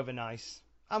 Gets him over nice.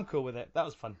 I'm cool with it. That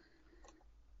was fun.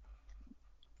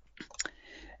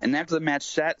 And after the match,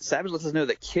 Savage lets us know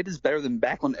that Kid is better than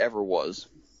Backlund ever was.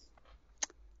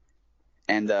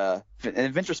 And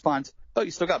Vince responds, "Oh, you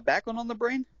still got Backlund on the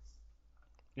brain?"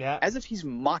 Yeah. As if he's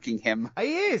mocking him.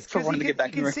 He is, for wanting to get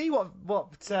back in the ring. You can see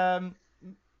what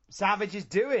Savage is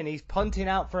doing. He's punting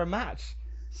out for a match.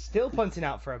 Still punting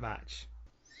out for a match.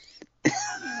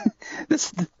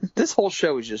 This whole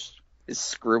show is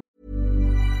screw.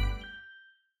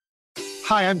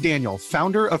 Hi, I'm Daniel,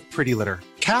 founder of Pretty Litter.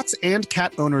 Cats and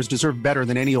cat owners deserve better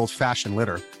than any old-fashioned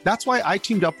litter. That's why I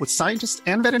teamed up with scientists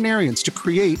and veterinarians to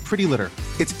create Pretty Litter.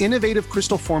 Its innovative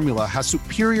crystal formula has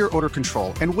superior odor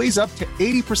control and weighs up to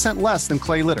 80% less than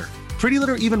clay litter. Pretty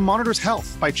Litter even monitors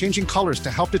health by changing colors to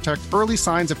help detect early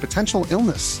signs of potential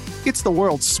illness. It's the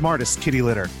world's smartest kitty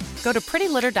litter. Go to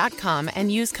prettylitter.com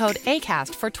and use code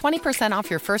ACAST for 20% off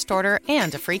your first order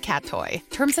and a free cat toy.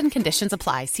 Terms and conditions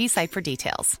apply. See site for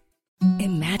details.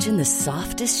 Imagine the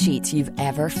softest sheets you've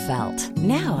ever felt.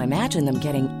 Now imagine them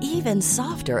getting even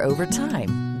softer over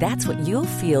time. That's what you'll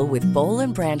feel with Boll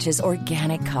 & Branch's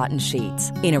organic cotton sheets.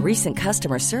 In a recent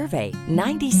customer survey,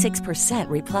 96%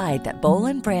 replied that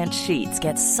Boll & Branch sheets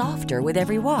get softer with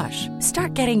every wash.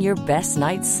 Start getting your best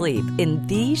night's sleep in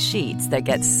these sheets that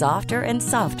get softer and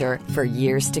softer for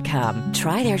years to come.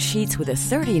 Try their sheets with a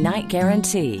 30-night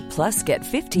guarantee. Plus, get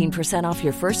 15% off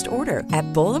your first order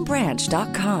at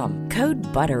bollandbranch.com. Code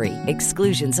BUTTERY.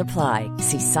 Exclusions apply.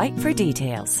 See site for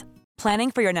details. Planning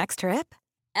for your next trip?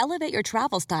 Elevate your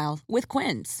travel style with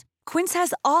Quince. Quince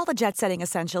has all the jet-setting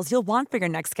essentials you'll want for your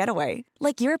next getaway,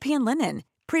 like European linen,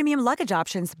 premium luggage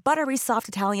options, buttery soft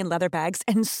Italian leather bags,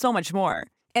 and so much more.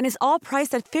 And is all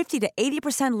priced at 50 to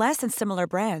 80% less than similar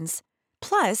brands.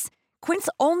 Plus, Quince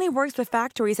only works with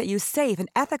factories that use safe and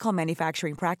ethical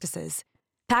manufacturing practices.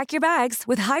 Pack your bags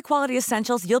with high-quality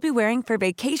essentials you'll be wearing for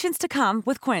vacations to come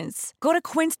with Quince. Go to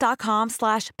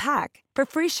quince.com/pack for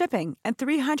free shipping and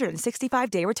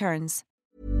 365-day returns.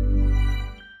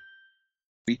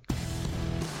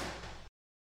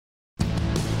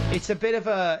 It's a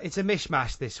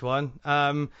mishmash, this one.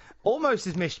 Almost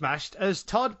as mishmashed as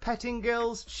Todd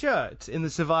Pettingill's shirt in the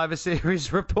Survivor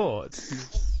Series report.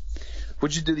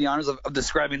 Would you do the honors of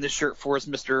describing this shirt for us,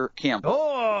 Mr. Campbell?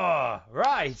 Oh,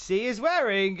 right. He is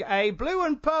wearing a blue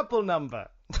and purple number.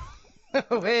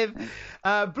 With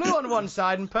blue on one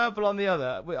side and purple on the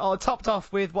other. Topped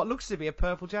off with what looks to be a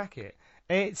purple jacket.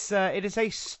 It is a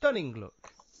stunning look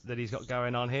that he's got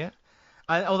going on here.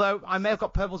 And although I may have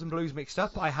got purples and blues mixed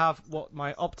up, I have what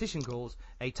my optician calls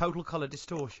a total colour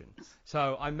distortion.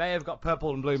 So I may have got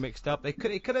purple and blue mixed up. It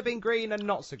could have been green and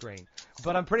not so green,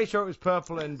 but I'm pretty sure it was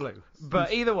purple and blue.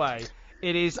 But either way,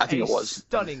 it is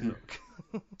stunning look.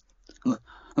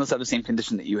 Unless I have the same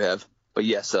condition that you have. But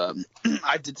yes,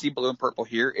 I did see blue and purple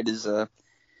here. It is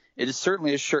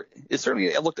certainly a shirt. It's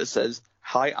certainly a look that says,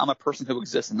 "Hi, I'm a person who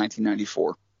exists in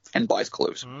 1994 and buys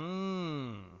clothes."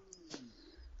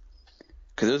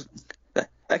 Because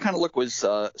that kind of look was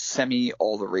semi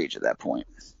all the rage at that point.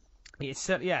 It's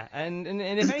yeah, and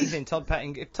if anything,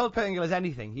 if Todd Pettingill is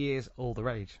anything, he is all the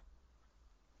rage.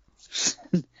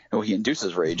 Oh, he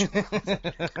induces rage.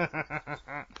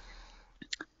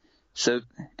 So,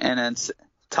 and then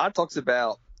Todd talks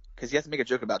about, because he has to make a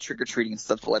joke about trick or treating and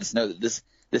stuff to let us know that this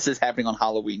is happening on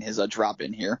Halloween. His drop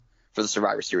in here for the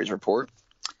Survivor Series report.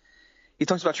 He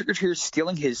talks about trick or treaters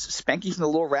stealing his Spanky from the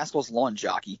Little Rascals lawn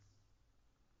jockey.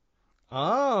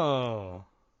 Oh.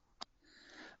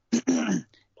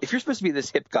 If you're supposed to be this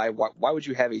hip guy, why would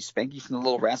you have a Spanky from the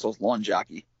Little Rascals lawn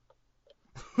jockey?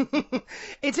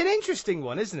 It's an interesting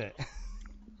one, isn't it?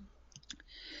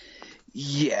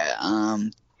 Yeah.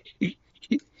 You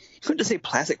couldn't just say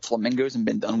plastic flamingos and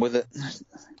been done with it.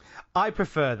 I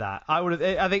prefer that.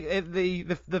 I think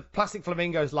the plastic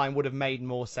flamingos line would have made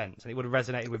more sense, and it would have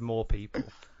resonated with more people.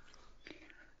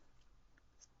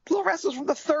 Little Rascals from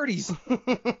the 30s.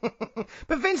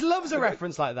 But Vince loves a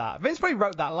reference like that. Vince probably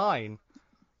wrote that line.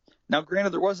 Now,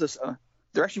 granted,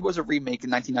 there actually was a remake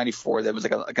in 1994 that was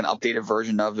like an updated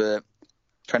version of it,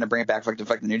 trying to bring it back to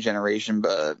affect the new generation.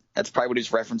 But that's probably what he's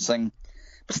referencing.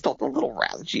 But still, the Little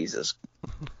Rascals, Jesus.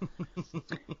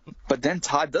 But then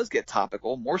Todd does get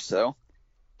topical, more so.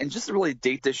 And just to really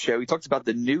date this show, he talks about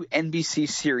the new NBC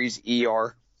series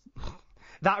ER.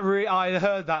 I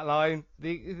heard that line.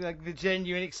 The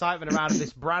genuine excitement around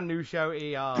this brand new show,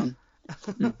 ER.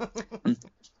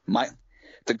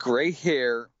 The gray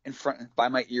hair in front by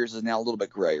my ears is now a little bit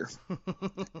grayer.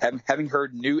 Having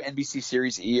heard new NBC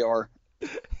series ER.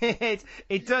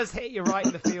 It does hit you right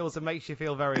in the feels and makes you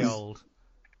feel very old.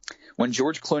 When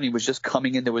George Clooney was just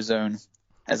coming into his own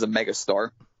as a megastar.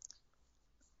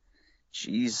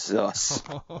 Jesus.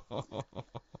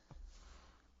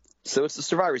 So it's the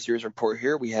Survivor Series report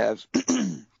here. We have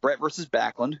Brett versus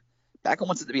Backlund. Backlund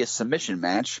wants it to be a submission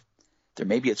match. There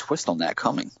may be a twist on that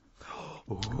coming.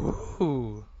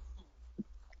 Ooh.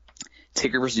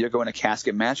 Taker versus Yoko in a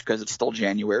casket match because it's still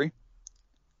January.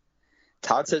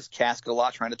 Todd says casket a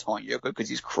lot, trying to taunt Yoko because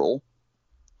he's cruel.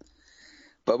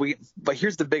 But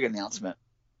here's the big announcement.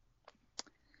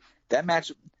 That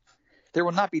match, there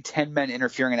will not be 10 men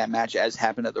interfering in that match as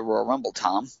happened at the Royal Rumble,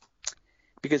 Tom.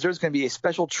 Because there's going to be a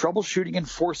special troubleshooting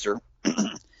enforcer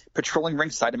patrolling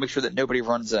ringside to make sure that nobody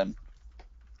runs in.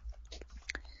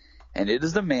 And it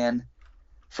is the man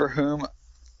for whom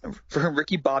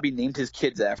Ricky Bobby named his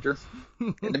kids after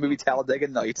in the movie Talladega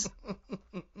Nights.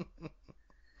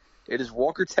 It is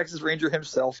Walker, Texas Ranger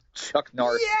himself, Chuck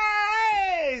Norris.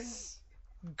 Yes!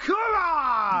 Come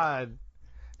on!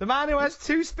 The man who has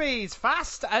two speeds,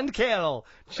 fast and kill,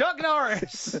 Chuck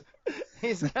Norris,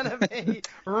 is going to be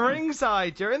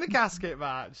ringside during the casket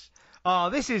match.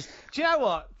 Oh, do you know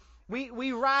what?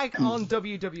 We rag on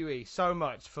WWE so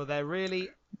much for their really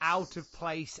out of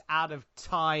place, out of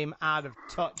time, out of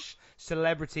touch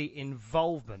celebrity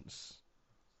involvements.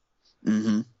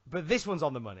 Mm-hmm. But this one's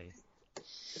on the money.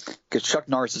 Because Chuck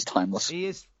Norris is timeless. He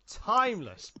is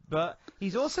timeless, but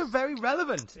he's also very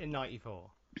relevant in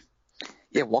 '94.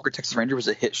 Yeah, Walker Texas Ranger was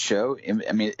a hit show.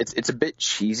 I mean, it's a bit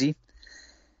cheesy,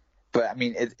 but I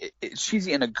mean, it's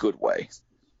cheesy in a good way.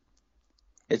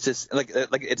 It's just like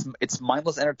it's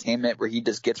mindless entertainment where he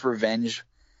just gets revenge,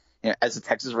 as a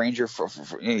Texas Ranger for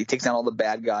he takes down all the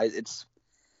bad guys. It's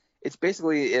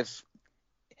basically if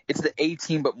it's the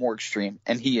A-Team but more extreme,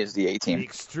 and he is the A-Team. The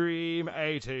extreme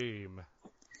A-Team.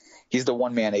 He's the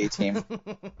one-man A-Team.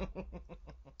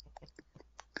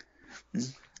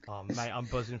 Oh mate, I'm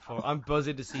buzzing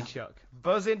to see Chuck.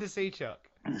 Buzzing to see Chuck.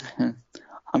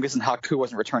 I'm guessing Haku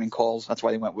wasn't returning calls. That's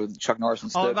why they went with Chuck Norris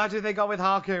instead. Oh, imagine if they got with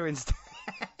Haku instead.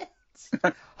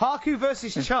 Haku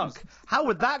versus Chuck. How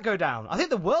would that go down? I think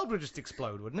the world would just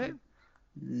explode, wouldn't it?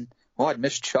 Well, I'd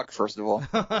miss Chuck, first of all.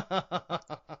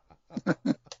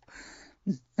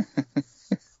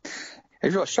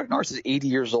 Chuck Norris is 80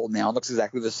 years old now. Looks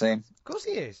exactly the same. Of course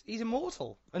he is. He's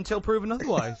immortal until proven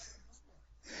otherwise.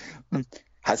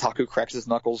 Has Haku cracks his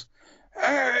knuckles. All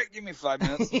right, give me 5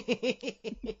 minutes.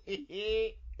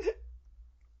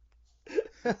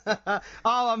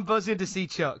 Oh, I'm buzzing to see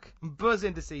Chuck.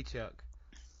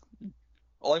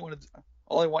 All I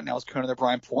want now is Conan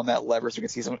O'Brien pulling that lever so we can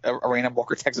see a random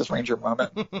Walker Texas Ranger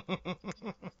moment.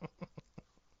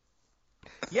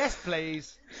 Yes,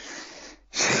 please.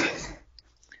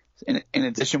 In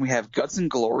addition, we have Guts and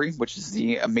Glory, which is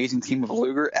the amazing team of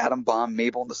Luger, Adam Bomb,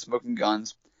 Mabel, and the Smoking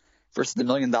Guns, versus the $1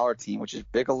 Million Team, which is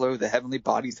Bigelow, the Heavenly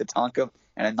Bodies, Tatanka,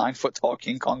 and a 9-foot-tall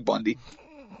King Kong Bundy.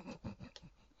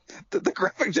 The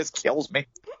graphic just kills me.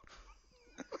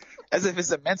 As if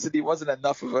his immensity wasn't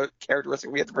enough of a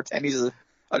characteristic. We have to pretend he's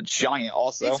a giant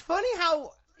also. It's funny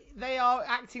how they are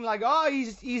acting like, oh,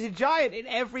 he's a giant in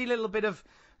every little bit of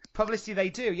publicity they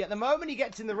do. Yet the moment he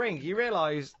gets in the ring, you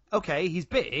realise, okay, he's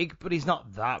big, but he's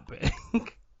not that big.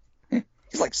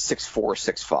 He's like 6'4",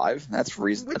 6'5". That's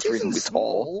reasonably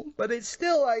tall. But it's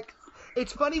still like,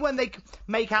 it's funny when they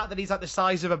make out that he's like the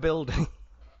size of a building.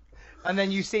 And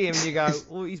then you see him and you go,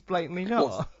 well, he's blatantly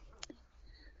not.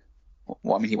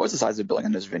 Well, I mean, he was the size of a building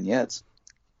in those vignettes.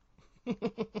 Because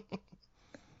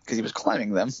he was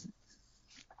climbing them.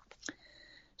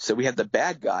 So we have the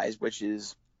bad guys, which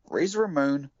is Razor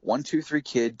Ramon, 1-2-3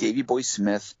 Kid, Davey Boy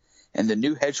Smith, and the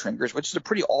new Head Shrinkers, which is a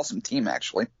pretty awesome team,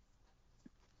 actually.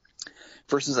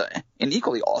 Versus an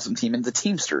equally awesome team in the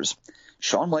Teamsters.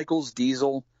 Shawn Michaels,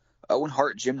 Diesel, Owen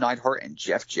Hart, Jim Neidhart, and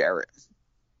Jeff Jarrett.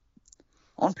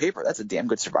 On paper, that's a damn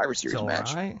good Survivor Series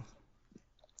match. Right.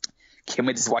 Can't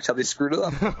wait to watch how they screwed it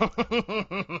up.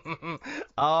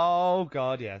 Oh,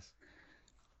 God, yes.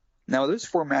 Now, those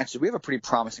 4 matches, we have a pretty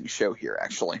promising show here,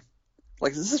 actually.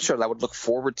 Like, this is a show that I would look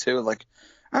forward to. Like,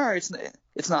 all right,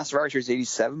 it's not Survivor Series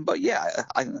 87, but yeah,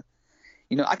 I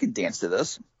can dance to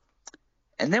this.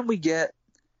 And then we get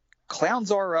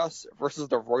Clowns R Us versus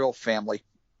the Royal Family.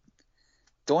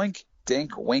 Doink,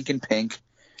 Dink, Wink, and Pink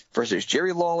versus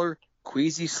Jerry Lawler,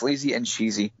 Queasy, Sleazy, and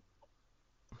Cheesy.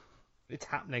 It's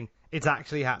happening. It's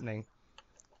actually happening.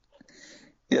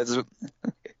 Yeah, it's not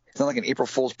like an April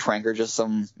Fool's prank or just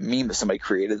some meme that somebody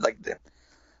created. Like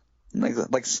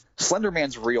Slender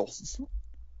Man's real. It's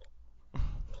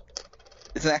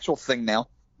an actual thing now.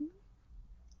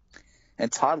 And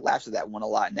Todd laughs at that one a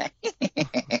lot now.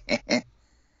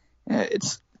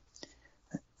 It's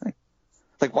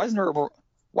like why isn't there a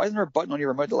button on your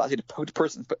remote that allows you to poke the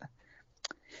person?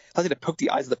 Allows you to poke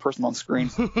the eyes of the person on screen.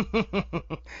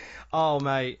 Oh,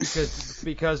 mate,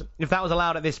 because if that was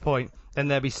allowed at this point, then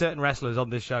there'd be certain wrestlers on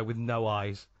this show with no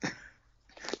eyes.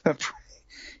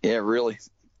 Yeah, really.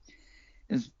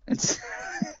 And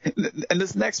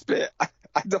this next bit, I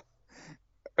don't.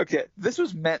 Okay, this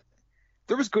was meant.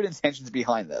 There was good intentions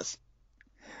behind this,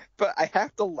 but I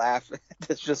have to laugh at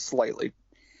this just slightly.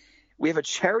 We have a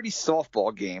charity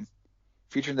softball game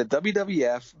featuring the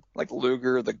WWF, like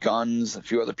Luger, the Guns, a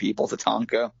few other people,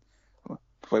 Tatanka.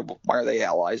 Why are they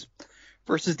allies?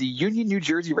 Versus the Union, New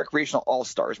Jersey Recreational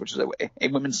All-Stars, which is a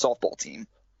women's softball team.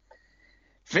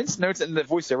 Vince notes in the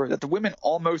voiceover that the women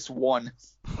almost won.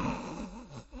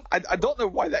 I don't know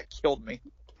why that killed me.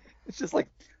 It's just like...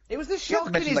 It was the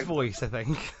shock in his voice, I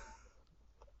think.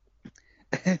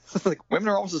 It's like, women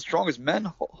are almost as strong as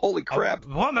men? Holy crap.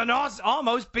 Women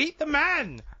almost beat the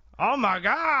men! Oh my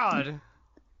God!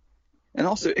 And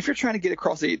also, if you're trying to get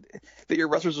across that your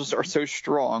wrestlers are so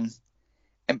strong,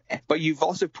 but you've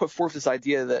also put forth this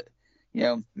idea that,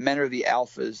 men are the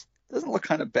alphas, it doesn't look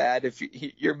kind of bad if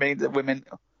you're made the women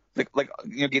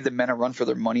Gave the men a run for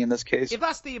their money in this case. If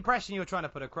that's the impression you're trying to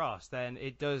put across, then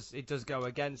it does go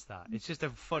against that. It's just a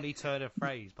funny turn of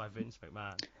phrase by Vince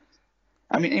McMahon.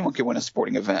 I mean, anyone can win a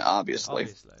sporting event, obviously.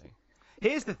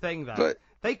 Here's the thing, though. But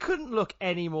they couldn't look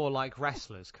any more like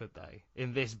wrestlers, could they,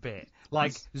 in this bit?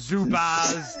 Like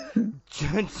Zubaz,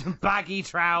 baggy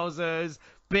trousers,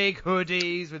 big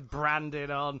hoodies with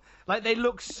branding on. Like, they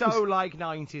look so like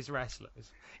 90s wrestlers.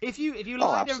 If you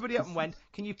lined everybody up and went,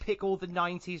 can you pick all the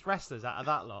 90s wrestlers out of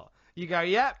that lot? You go,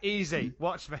 yep, easy.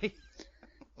 Watch me.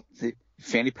 The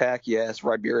fanny pack, yes.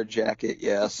 Ribera jacket,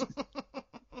 yes.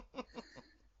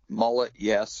 Mullet,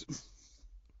 yes.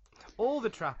 All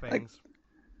the trappings.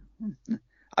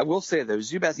 I will say, though,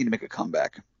 Zubaz need to make a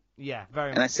comeback. Yeah, very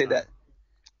much. And I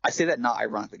say that not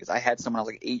ironically, because I had someone I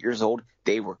was like 8 years old.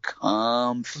 They were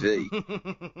comfy.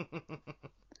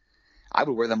 I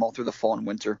would wear them all through the fall and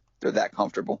winter. They're that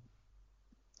comfortable.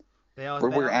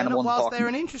 Whilst they're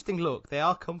an interesting look, they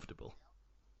are comfortable.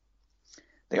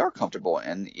 They are comfortable,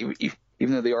 and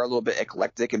even though they are a little bit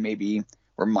eclectic and maybe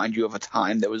remind you of a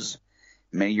time that was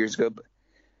many years ago, but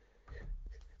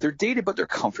they're dated, but they're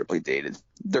comfortably dated.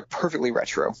 They're perfectly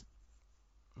retro.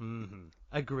 Mm-hmm.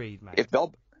 Agreed, mate. If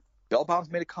Bell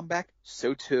Bottoms made a comeback,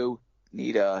 so too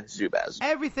need Zubaz.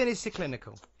 Everything is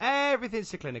cyclical. Everything's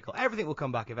cyclical. Everything will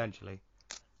come back eventually.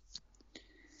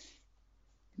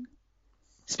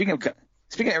 Speaking of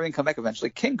everything come back eventually,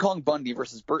 King Kong Bundy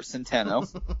versus Bert Centeno.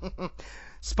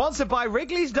 Sponsored by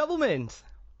Wrigley's Double Mint.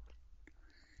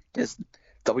 Yes,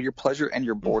 double your pleasure and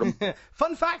your boredom.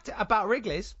 Fun fact about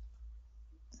Wrigley's.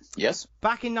 Yes.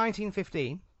 Back in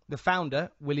 1915, the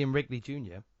founder, William Wrigley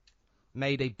Jr.,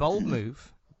 made a bold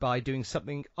move by doing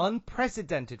something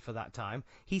unprecedented for that time.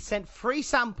 He sent free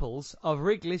samples of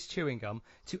Wrigley's chewing gum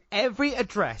to every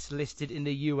address listed in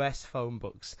the US phone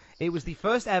books. It was the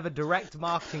first ever direct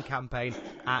marketing campaign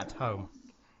at home.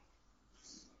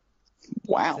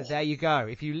 Wow. So there you go.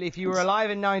 If you were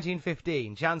alive in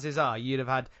 1915, chances are you'd have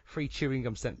had free chewing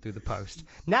gum sent through the post.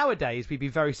 Nowadays, we'd be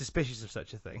very suspicious of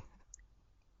such a thing.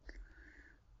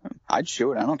 I'd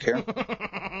chew it. I don't care.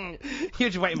 You're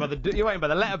just waiting by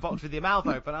the letterbox with your mouth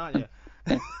open, aren't you?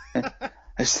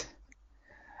 I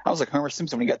was like Homer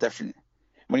Simpson when he got that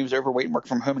when he was overweight and worked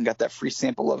from home and got that free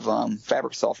sample of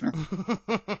fabric softener.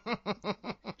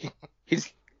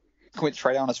 He's going to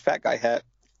try it on his fat guy hat.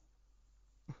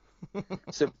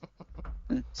 So,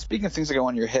 speaking of things that go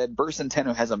on your head, Bert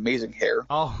Centeno has amazing hair.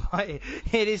 Oh,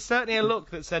 it is certainly a look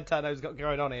that Centeno's got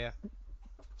going on here.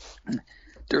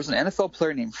 There's an NFL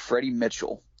player named Freddie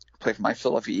Mitchell who played for my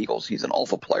Philadelphia Eagles. He's an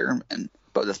awful player,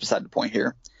 but that's beside the point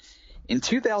here. In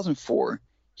 2004,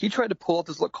 he tried to pull off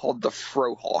this look called the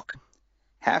Frohawk.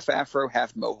 Half afro,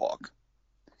 half mohawk.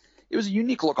 It was a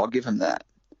unique look, I'll give him that.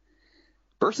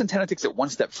 Bert Centeno takes it one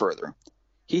step further.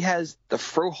 He has the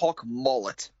Frohawk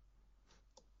mullet.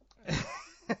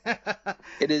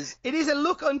 It is a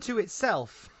look unto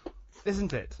itself,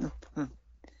 isn't it?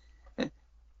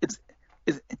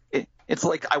 It's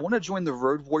like, I want to join the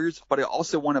Road Warriors, but I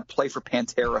also want to play for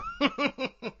Pantera.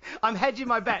 I'm hedging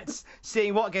my bets,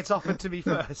 seeing what gets offered to me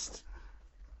first.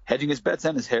 Hedging his bets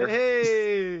and his hair.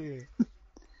 Hey!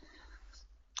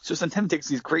 So Centeno takes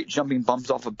these great jumping bumps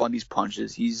off of Bundy's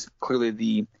punches. He's clearly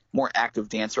the more active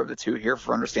dancer of the two here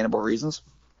for understandable reasons.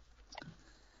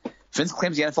 Vince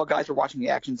claims the NFL guys were watching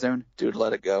the Action Zone. Dude,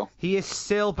 let it go. He is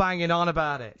still banging on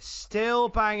about it.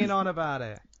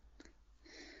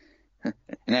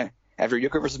 And after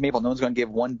Yoko versus Mabel, no one's going to give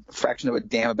one fraction of a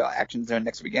damn about Action Zone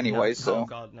next week anyway. No, so. Oh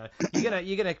God, no!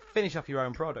 You're gonna finish off your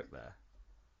own product there.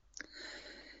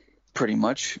 Pretty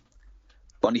much.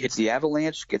 Bundy hits the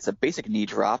avalanche, gets a basic knee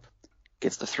drop,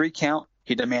 gets the 3 count.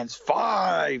 He demands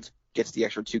 5, gets the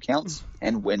extra 2 counts,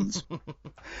 and wins.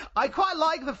 I quite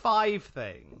like the 5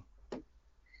 thing.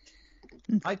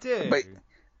 I do.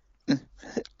 But,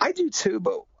 I do too,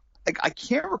 but I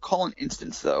can't recall an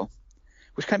instance though,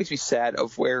 which kind of makes me sad,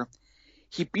 of where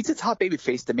he beats a top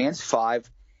babyface, demands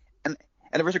 5, and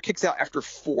the wrestler kicks out after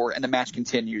 4, and the match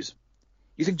continues.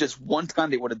 You think just one time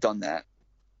they would have done that?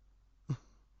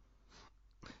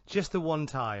 Just the one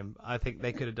time, I think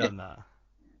they could have done that.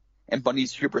 And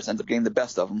Bundy's hubris ends up getting the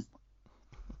best of him.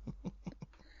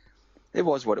 It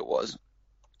was what it was.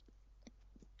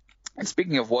 And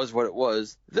speaking of was what it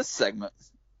was, this segment,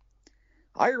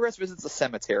 IRS visits a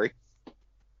cemetery.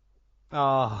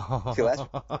 Oh.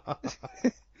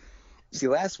 See,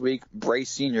 last week, Bray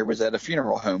Sr. was at a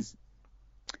funeral home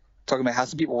talking about how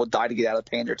some people will die to get out of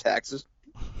paying their taxes.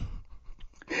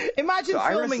 Imagine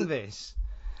filming this.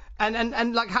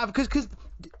 And like have, because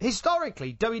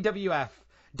historically, WWF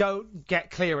don't get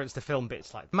clearance to film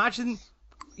bits like that. Imagine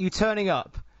you turning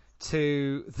up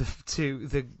to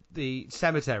the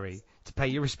cemetery to pay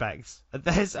your respects, and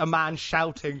there's a man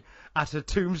shouting at a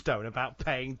tombstone about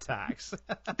paying tax.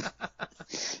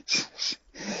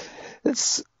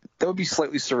 That would be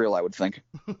slightly surreal, I would think.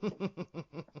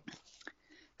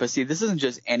 But see, this isn't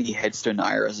just any headstone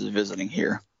IRS is visiting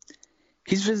here.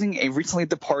 He's visiting a recently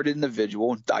departed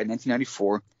individual, died in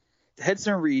 1994. The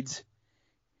headstone reads,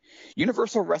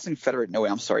 Universal Wrestling Federation. No,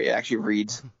 wait, I'm sorry.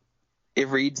 It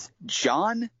reads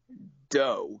John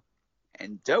Doe.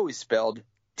 And Doe is spelled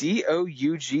Dough.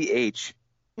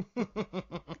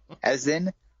 As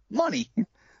in money.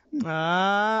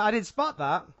 I didn't spot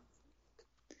that.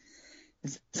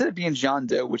 Instead of being John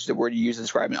Doe, which is the word you use to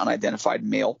describe an unidentified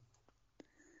male.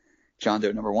 John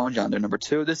Doe number 1, John Doe number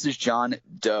 2. This is John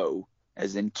Doe,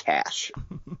 as in cash.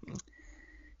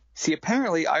 See,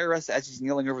 apparently IRS, as he's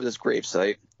kneeling over this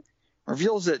gravesite,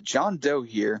 reveals that John Doe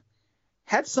here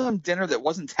had some dinner that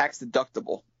wasn't tax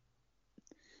deductible.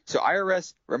 So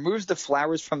IRS removes the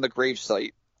flowers from the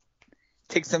gravesite,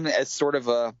 takes them as sort of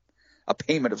a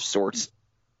payment of sorts.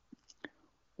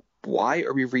 Why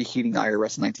are we reheating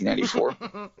IRS in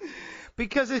 1994?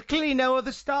 Because there's clearly no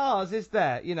other stars, is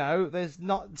there? You know, there's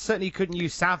not. Certainly, you couldn't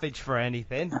use Savage for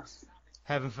anything.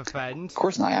 Heaven forfend. Of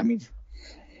course not. I mean,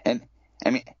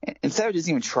 and Savage isn't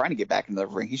even trying to get back into the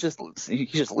ring. He's just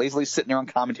lazily sitting there on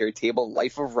commentary table,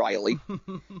 Life of Riley,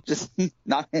 just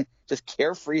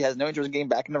carefree, has no interest in getting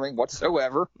back in the ring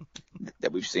whatsoever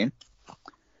that we've seen.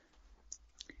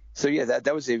 So yeah,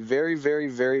 that was a very, very,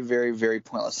 very, very, very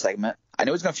pointless segment. I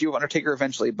know he's going to feud Undertaker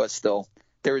eventually, but still,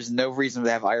 there is no reason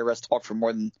to have IRS talk for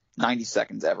more than 90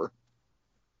 seconds ever.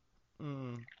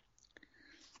 Then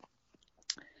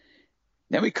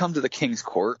we come to the King's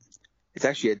Court. It's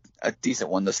actually a decent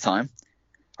one this time.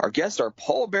 Our guests are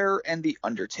Paul Bearer and The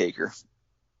Undertaker.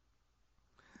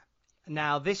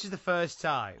 Now, this is the first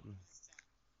time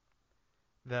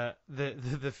that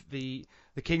the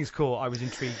King's Court I was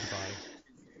intrigued by.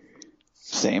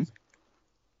 Same.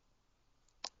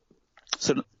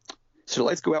 So the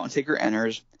lights go out and Taker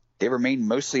enters. They remain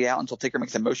mostly out until Taker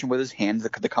makes a motion with his hand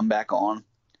to come back on.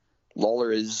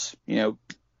 Lawler is,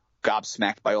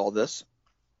 gobsmacked by all this.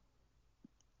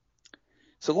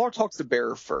 So Lawler talks to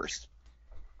Bearer first.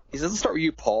 He says, let's start with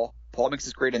you, Paul. Paul makes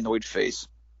this great annoyed face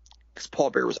because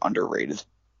Paul Bearer was underrated.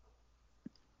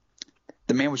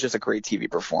 The man was just a great TV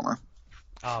performer.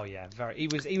 Oh yeah, he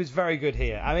was very good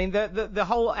here. I mean, the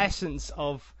whole essence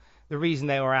of the reason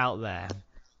they were out there,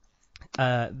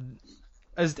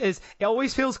 it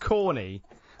always feels corny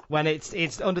when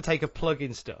it's Undertaker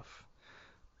plugging stuff.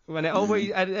 When it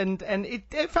always and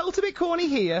it felt a bit corny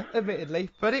here, admittedly,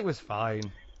 but it was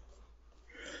fine.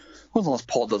 Well, unless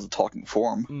Paul does the talking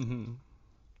for him. Mm-hmm.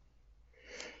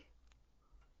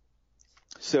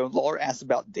 So Lawler asks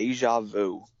about deja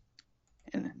vu.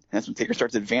 And that's when Taker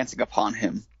starts advancing upon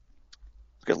him.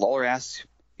 Because Lawler asks,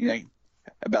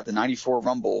 about the 94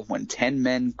 Rumble when 10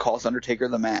 men cost Undertaker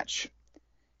the match.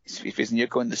 He's facing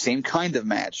Yoko in the same kind of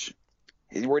match.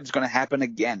 He's worried it's going to happen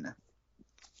again.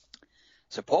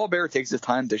 So Paul Bearer takes his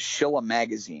time to shill a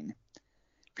magazine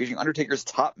featuring Undertaker's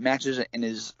top matches in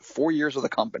his 4 years with the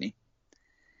company.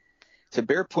 So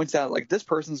Bearer points out, this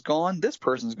person's gone, this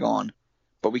person's gone.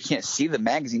 But we can't see the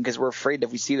magazine because we're afraid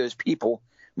if we see those people,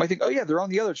 we might think, oh yeah, they're on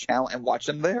the other channel and watch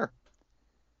them there.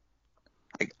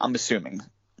 I'm assuming.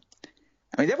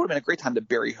 I mean, that would have been a great time to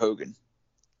bury Hogan.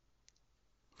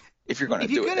 If you're going to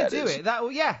do it, that is. That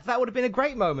would have been a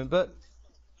great moment, but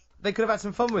they could have had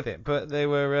some fun with it, but they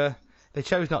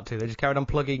chose not to. They just carried on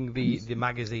plugging the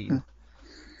magazine.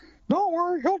 Don't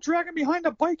worry, he'll drag him behind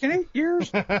a bike in 8 years.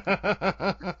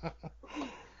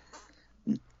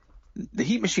 The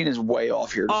heat machine is way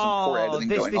off here. There's some poor editing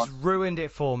going on. This ruined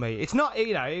it for me. It's not,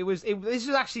 this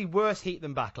was actually worse heat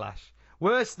than Backlash.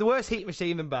 The worst heat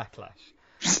machine than Backlash.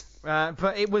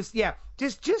 But it was, it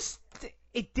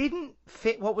didn't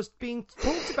fit what was being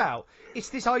talked about. It's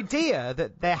this idea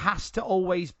that there has to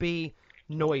always be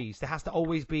noise. There has to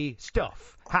always be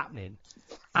stuff happening.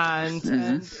 And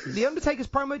The Undertaker's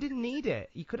promo didn't need it.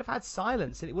 You could have had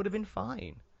silence and it would have been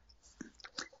fine.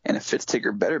 And it fits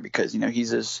Taker better because,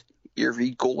 he's this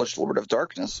eerie, ghoulish Lord of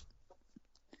Darkness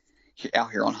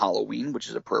out here on Halloween, which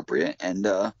is appropriate. And,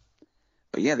 but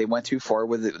yeah, they went too far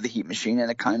with the heat machine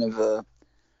and it kind of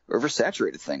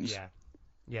oversaturated things.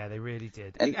 Yeah, they really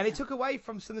did. And it took away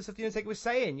from some of the stuff the Undertaker was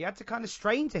saying. You had to kind of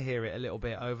strain to hear it a little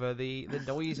bit over the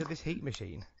noise of this heat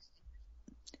machine.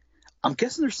 I'm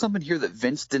guessing there's something here that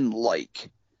Vince didn't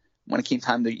like when it came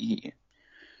time to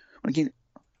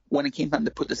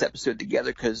put this episode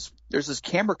together, because there's this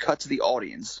camera cut to the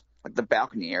audience, like the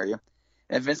balcony area,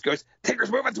 and Vince goes,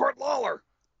 "Taker's moving toward Lawler."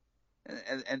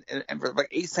 and for like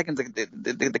 8 seconds,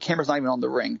 the camera's not even on the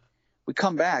ring. We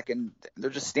come back, and they're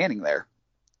just standing there.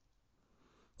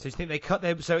 So you think they cut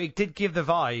them? So it did give the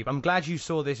vibe. I'm glad you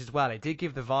saw this as well. It did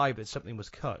give the vibe that something was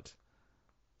cut.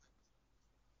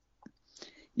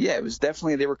 Yeah, it was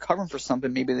definitely they were covering for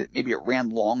something. Maybe it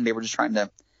ran long. They were just trying to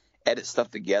edit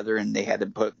stuff together, and they had to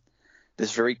put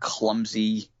this very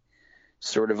clumsy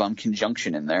sort of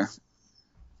conjunction in there.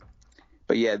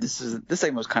 But yeah, this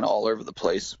segment was kind of all over the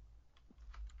place.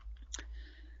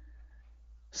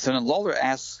 So then Lawler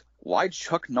asks why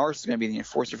Chuck Norris is going to be the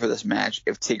enforcer for this match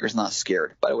if Taker's not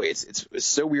scared. By the way, it's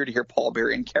so weird to hear Paul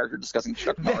Bearer in character discussing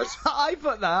Chuck Norris. I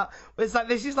put that. It's like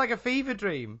this is like a fever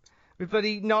dream. With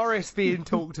bloody Norris being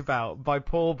talked about by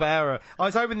Paul Bearer. I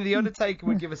was hoping the Undertaker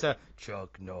would give us a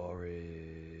Chuck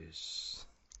Norris.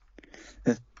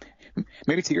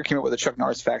 Maybe Taker came up with a Chuck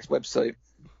Norris facts website.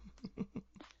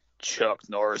 Chuck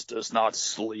Norris does not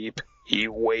sleep. He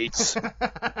waits.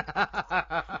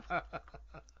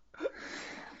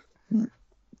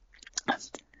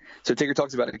 So Taker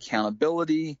talks about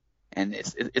accountability, and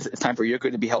it's time for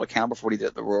Yoko to be held accountable for what he did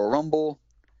at the Royal Rumble.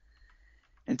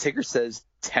 And Taker says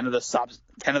 10 of the top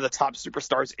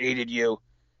superstars aided you.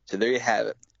 So there you have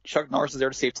it. Chuck Norris is there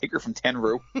to save Taker from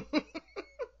Tenryu.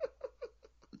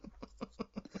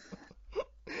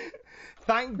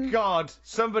 Thank God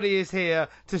somebody is here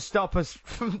to stop us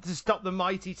to stop the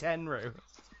mighty Tenryu.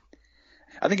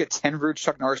 I think a Tenryu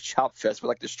Chuck Norris chop fest would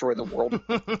like destroy the world.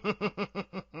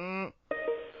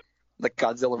 Like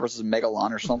Godzilla versus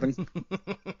Megalon or something.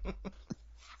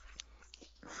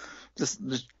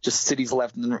 Just cities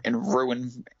left in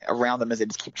ruin around them as they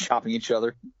just keep chopping each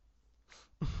other.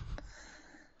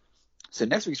 So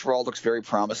next week's Raw looks very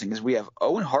promising as we have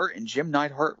Owen Hart and Jim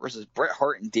Neidhart versus Bret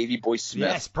Hart and Davey Boy Smith.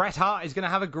 Yes, Bret Hart is going to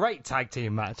have a great tag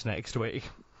team match next week.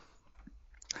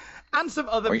 And some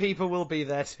other people will be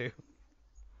there too.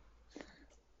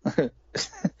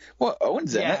 Well,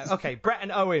 Owen's in it. Okay, Bret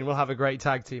and Owen will have a great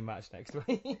tag team match next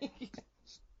week.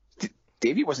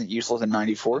 Davey wasn't useless in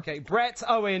 '94. Okay, Bret,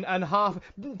 Owen, and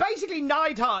basically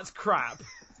Neidhart's crap.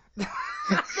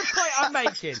 That's the point I'm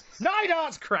making.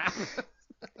 Neidhart's crap.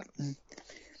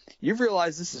 You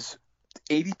realize this is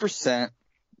 80%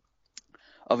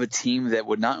 of a team that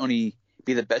would not only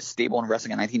be the best stable in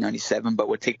wrestling in 1997, but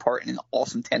would take part in an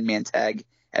awesome 10-man tag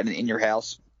at an In Your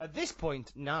House? At this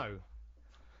point, no.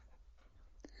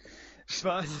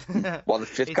 But well, the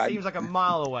fifth guy seems like a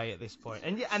mile away at this point.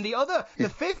 And the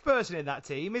fifth person in that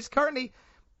team is currently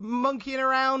monkeying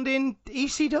around in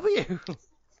ECW.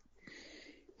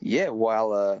 Yeah,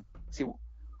 while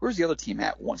where's the other team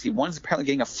at? One's apparently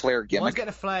getting a Flair gimmick. One's getting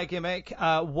a Flair gimmick.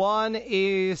 One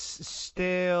is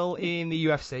still in the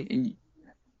UFC.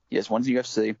 Yes, one's in the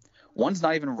UFC. One's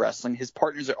not even wrestling. His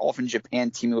partners are off in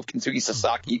Japan teaming with Kensuke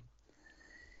Sasaki.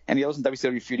 And the other's in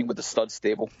WCW feuding with the Stud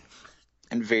Stable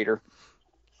and Vader.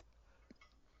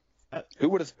 Who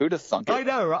would have thunk it? I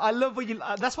know, right? I love what you.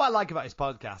 That's what I like about this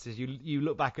podcast is you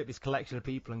look back at this collection of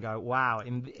people and go, wow,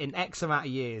 in X amount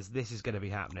of years, this is going to be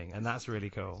happening, and that's really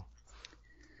cool.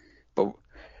 But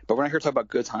we're not here to talk about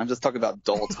good times. Let's talk about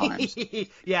dull times.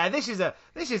 Yeah, this is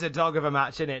a dog of a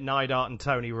match, isn't it? Neidhart and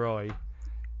Tony Roy.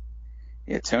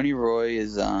 Yeah, Tony Roy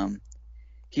is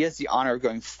he has the honor of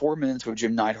going 4 minutes with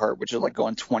Jim Neidhart, which is like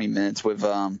going 20 minutes with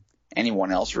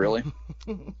anyone else, really.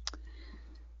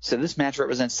 So this match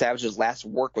represents Savage's last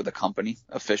work with the company,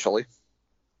 officially.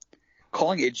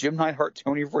 Calling it a Jim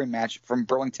Neidhart-Tony Roy match from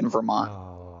Burlington, Vermont.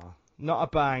 Oh, not a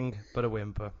bang, but a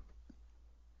whimper.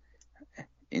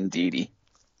 Indeedy.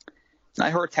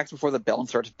 Neidhart attacks before the bell and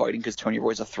starts biting because Tony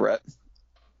Roy's a threat.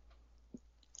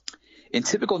 In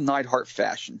typical Neidhart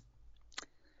fashion,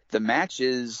 the match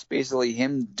is basically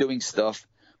him doing stuff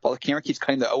while the camera keeps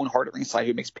cutting to Owen Hart at ringside,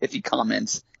 who makes pithy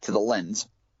comments to the lens.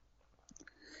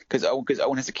 Because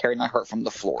Owen has to carry Neidhart from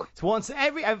the floor. So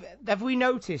have we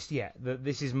noticed yet that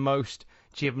this is most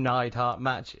Jim Neidhart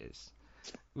matches,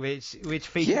 which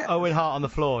feature Owen Hart on the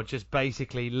floor, just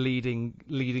basically leading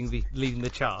the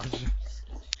charge.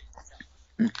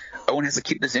 Owen has to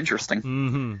keep this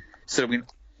interesting, so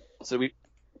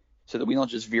that we don't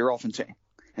just veer off and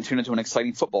tune into an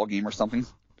exciting football game or something.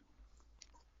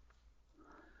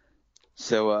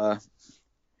 So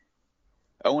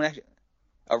Owen actually.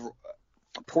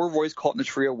 Poor Roy's caught in the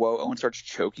trio woe. Owen starts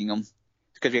choking him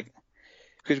because we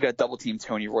got to double team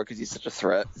Tony Roy because he's such a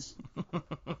threat.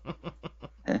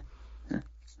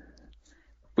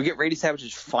 We get Randy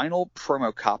Savage's final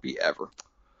promo copy ever,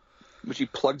 which he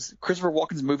plugs Christopher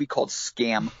Walken's movie called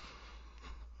Scam.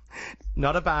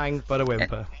 Not a bang, but a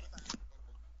whimper.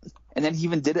 And then he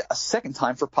even did it a second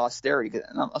time for posterity.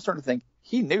 And I'm starting to think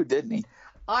he knew, didn't he?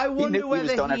 I wonder he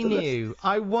was done whether he after this. knew.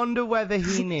 I wonder whether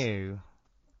he knew.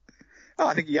 Oh,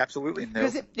 I think he absolutely knew.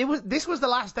 Because this was the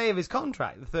last day of his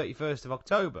contract, the 31st of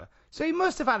October. So he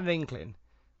must have had an inkling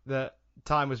that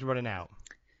time was running out.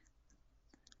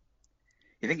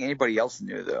 You think anybody else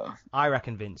knew, though? I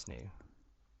reckon Vince knew.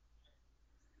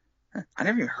 I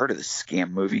never even heard of this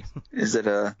scam movie. Is it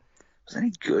was it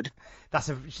any good?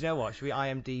 You know what? Should we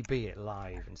IMDb it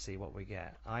live and see what we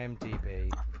get? IMDb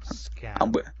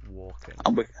scam walking.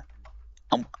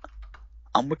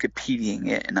 I'm Wikipediaing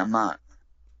it, and I'm not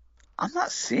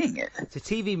seeing it. It's a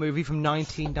TV movie from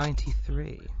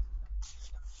 1993.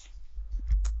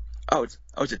 Oh, it's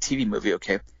a TV movie.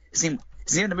 Okay. His name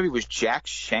in the movie was Jack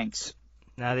Shanks.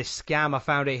 Now, this scam, I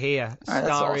found it here, Right,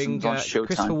 starring awesome.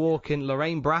 Christopher Walken,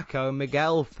 Lorraine Bracco, and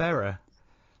Miguel Ferrer.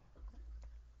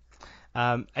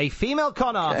 A female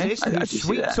con artist who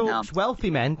sweet-talks wealthy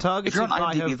men targeted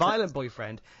by her violent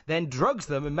boyfriend, then drugs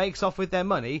them and makes off with their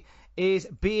money,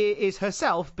 is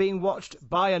herself being watched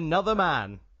by another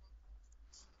man.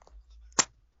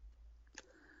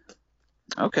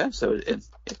 Okay, so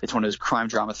it's one of those crime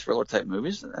drama thriller type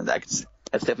movies. That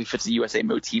definitely fits the USA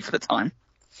motif for the time.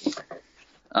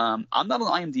 I'm not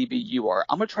on IMDb. You are.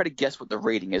 I'm gonna try to guess what the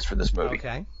rating is for this movie.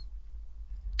 Okay.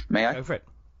 May I? Go for it.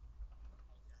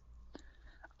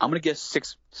 I'm gonna guess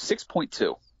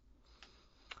 6.2.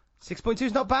 6.2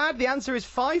 is not bad. The answer is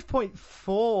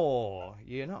 5.4.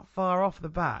 You're not far off the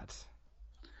bat.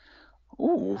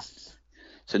 Ooh.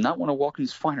 So not one of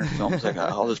Walken's finer films. Like,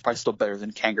 oh, this is probably still better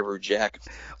than Kangaroo Jack.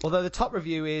 Although the top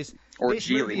review is, or this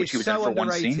Geely, movie which he is was in so for one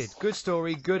underrated. scene. Good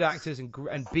story, good actors, and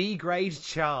B-grade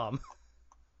charm.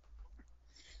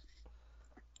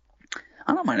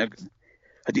 I don't mind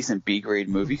a decent B-grade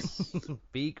movie.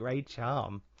 B-grade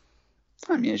charm.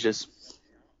 I mean, it's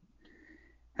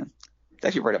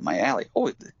actually right up my alley. Oh,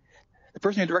 the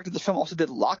person who directed the film also did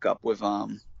Lock Up with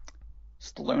Stallone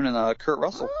and Kurt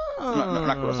Russell. Oh. No,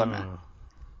 not Kurt Russell. I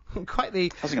mean, quite the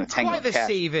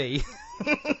CV.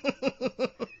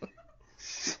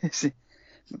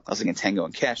 I was thinking Tango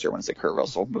and Cash there when I said Kurt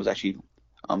Russell. It was actually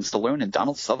Stallone and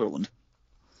Donald Sutherland.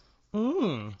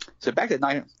 So back to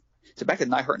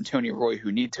Neidhart and Tony Roy,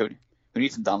 who need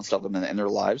some Donald Sutherland in their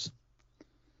lives.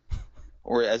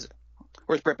 Or as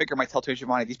Brett Baker might tell Tony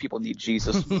Schiavone, these people need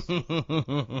Jesus.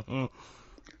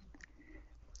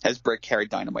 As Brett carried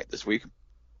Dynamite this week.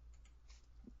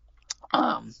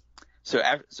 So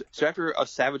after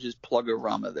Savage's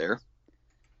plug-o-rama there,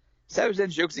 Savage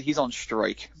then jokes that he's on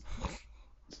strike.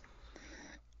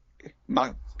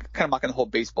 Kind of mocking the whole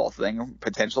baseball thing,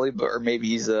 potentially, or maybe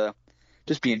he's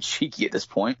just being cheeky at this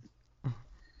point.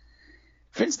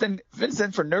 Vince then,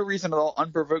 for no reason at all,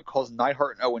 unprovoked, calls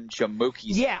Neidhart and Owen jamokis.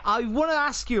 Yeah, I want to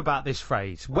ask you about this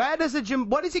phrase. Where does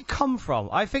it come from?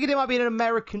 I figured it might be an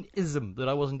Americanism that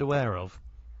I wasn't aware of.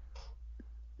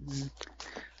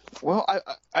 Well,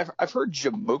 I've heard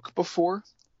jamoke before.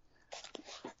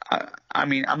 I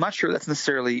mean, I'm not sure that's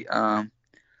necessarily.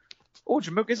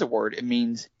 Jamoke is a word. It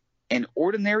means an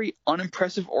ordinary,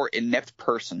 unimpressive, or inept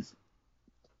person.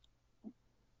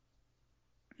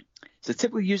 It's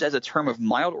typically used as a term of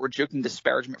mild or joking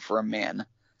disparagement for a man.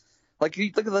 Like,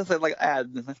 look at this, look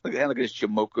at this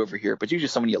jamoke over here, but usually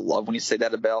someone you love when you say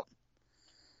that about.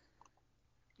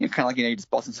 Kind of like, you're just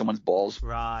busting someone's balls.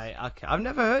 Right, okay. I've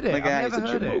never heard it. Like, I've never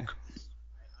heard it.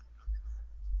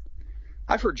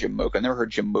 I've heard jamoke. I've never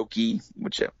heard jamokey,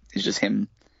 which is just him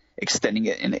extending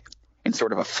it in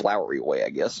sort of a flowery way, I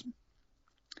guess.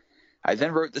 I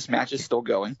then wrote, this match is still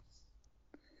going.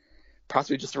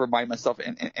 Possibly just to remind myself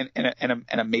and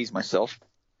amaze myself.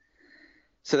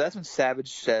 So that's when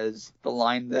Savage says the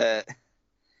line that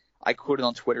I quoted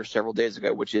on Twitter several days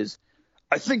ago, which is,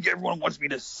 I think everyone wants me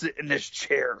to sit in this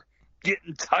chair.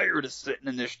 Getting tired of sitting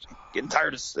in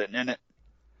it.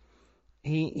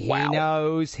 He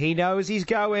knows. He knows he's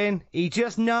going. He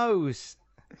just knows.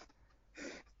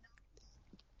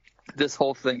 This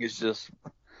whole thing is just...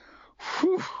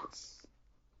 Whew.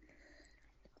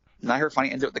 Neidhart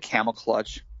finally ends up with the camel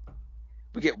clutch.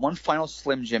 We get one final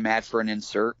Slim Jim ad for an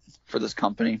insert for this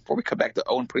company before we come back to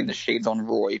Owen putting the shades on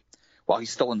Roy while he's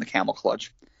still in the camel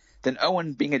clutch. Then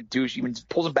Owen, being a douche, even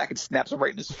pulls him back and snaps him right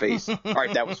in his face. All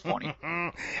right, that was funny.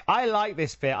 I like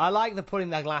this bit. I like the putting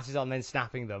their glasses on then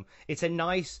snapping them. It's a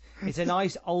nice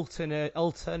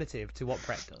alternative to what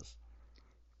Brett does.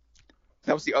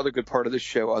 That was the other good part of this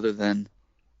show, other than...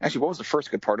 Actually, what was the first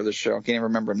good part of this show? I can't even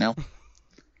remember now.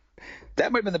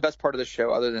 That might have been the best part of the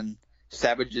show, other than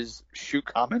Savage's shoot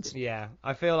comments. Yeah,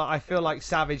 I feel like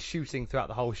Savage shooting throughout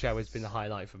the whole show has been the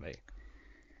highlight for me.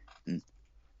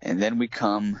 And then we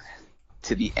come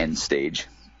to the end stage.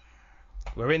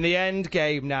 We're in the end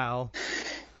game now.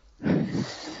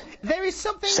 There is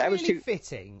something really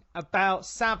fitting about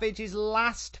Savage's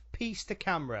last piece to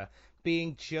camera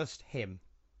being just him.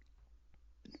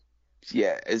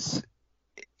 Yeah,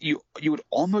 you would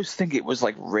almost think it was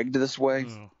like rigged this way,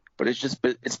 but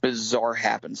it's bizarre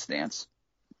happenstance.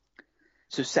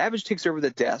 So Savage takes over the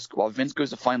desk while Vince goes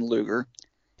to find Luger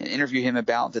and interview him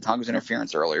about Tatanka's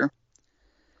interference earlier.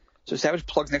 So Savage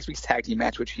plugs next week's tag team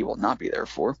match, which he will not be there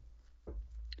for.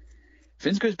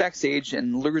 Vince goes backstage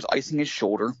and Luger's icing his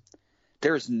shoulder.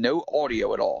 There is no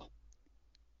audio at all.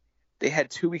 They had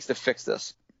 2 weeks to fix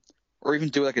this, or even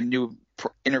do like a new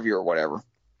interview or whatever.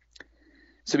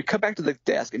 So we cut back to the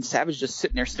desk, and Savage just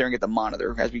sitting there staring at the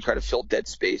monitor as we try to fill dead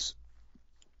space.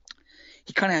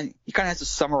 He kind of has to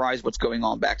summarize what's going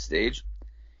on backstage,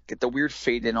 get the weird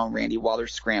fade in on Randy while they're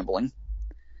scrambling.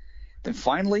 Then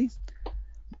finally,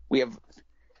 we have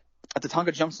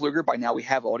Tatanka jumps Luger. By now we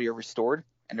have audio restored,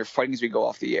 and they're fighting as we go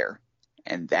off the air.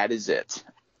 And that is it.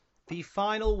 The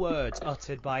final words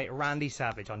uttered by Randy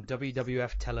Savage on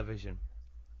WWF television.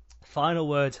 Final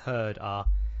words heard are,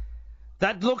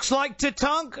 "That looks like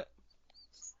Tatanka."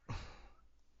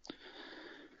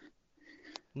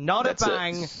 Not a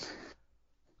bang,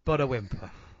 but a whimper.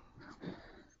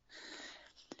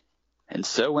 And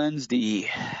so ends the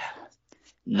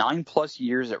 9+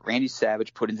 years that Randy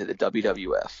Savage put into the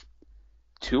WWF.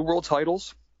 2 world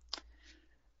titles.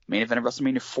 Main event of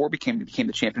WrestleMania 4 became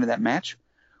the champion of that match.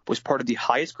 Was part of the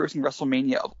highest grossing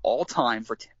WrestleMania of all time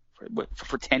for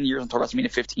 10 years until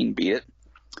WrestleMania 15 beat it.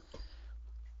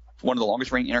 One of the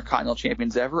longest reigning Intercontinental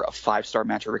Champions ever, a 5-star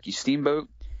match with Ricky Steamboat.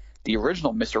 The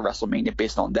original Mr. WrestleMania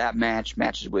based on that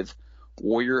matches with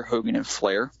Warrior, Hogan, and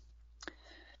Flair.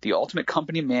 The ultimate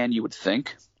company man, you would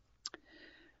think.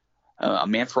 A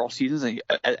man for all seasons,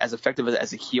 as effective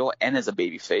as a heel and as a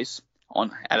babyface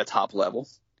at a top level.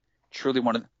 Truly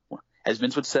one of, as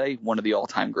Vince would say, one of the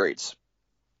all-time greats.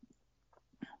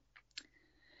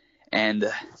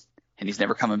 And he's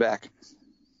never coming back.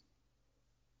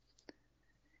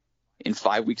 In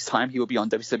 5 weeks' time, he will be on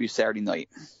WCW Saturday Night,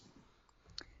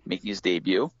 making his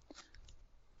debut.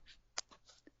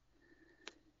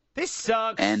 This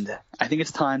sucks. And I think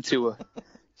it's time to.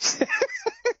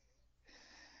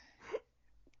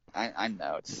 I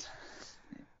know it's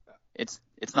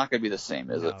not going to be the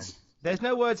same, is it? There's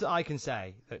no words that I can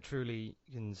say that truly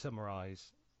can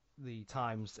summarize the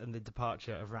times and the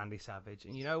departure of Randy Savage.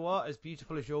 And you know what? As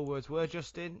beautiful as your words were,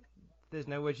 Justin, there's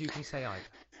no words you can say either.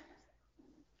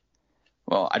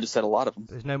 Well, I just said a lot of them.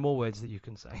 There's no more words that you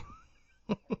can say.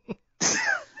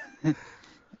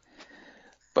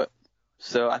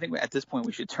 So I think at this point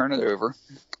we should turn it over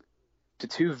to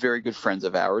 2 very good friends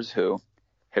of ours who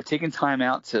have taken time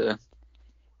out to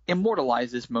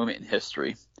immortalize this moment in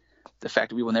history. The fact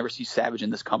that we will never see Savage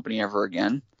in this company ever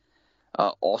again.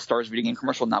 All-Stars video game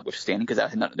commercial notwithstanding, because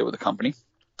that had nothing to do with the company.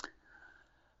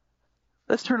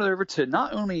 Let's turn it over to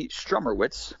not only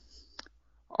Strummerwitz,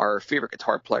 our favorite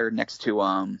guitar player next to,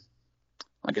 I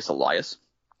guess, Elias.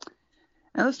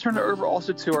 And let's turn it over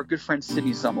also to our good friend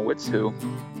Sydney Zumowitz, who,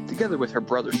 together with her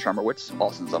brother Strummerwitz,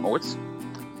 Austin Zumowitz,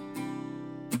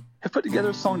 have put together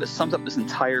a song that sums up this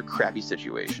entire crappy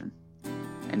situation.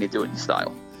 And they do it in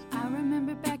style. I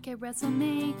remember back at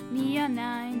WrestleMania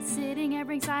 9, sitting at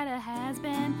ringside a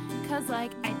has-been, 'cause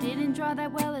like I didn't draw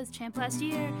that well as champ last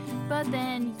year, but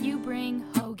then you bring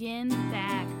Hogan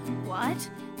back. What?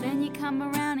 Then you come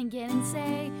around again and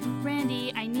say,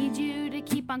 Randy, I need you to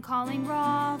keep on calling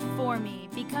Raw for me,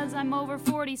 because I'm over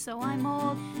 40, so I'm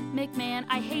old. McMahon,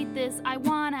 I hate this, I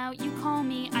want out, you call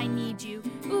me, I need you.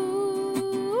 Ooh,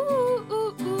 ooh,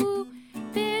 ooh, ooh.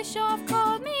 Bischoff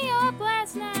called me up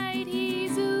last night,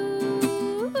 he's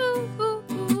ooh, ooh, ooh,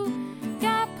 ooh.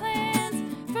 Got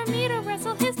plans for me to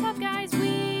wrestle his top guys,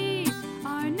 we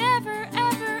are never,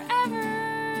 ever,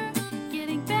 ever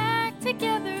getting back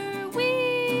together.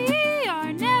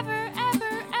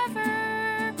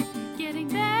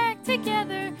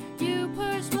 Together, you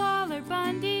push Waller,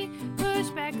 Bundy, push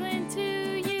Backlund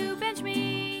to you, bench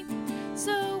me.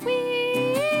 So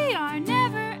we are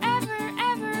never, ever,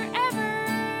 ever,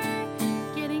 ever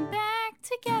getting back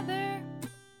together.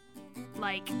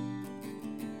 Like,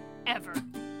 ever.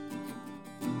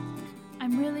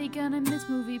 I'm really gonna miss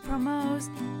movie promos,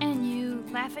 and you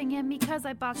laughing at me 'cause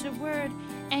I botched a word,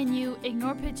 and you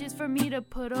ignore pitches for me to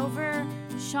put over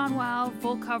Sean while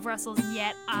Volkov wrestles,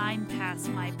 yet I'm past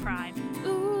my prime.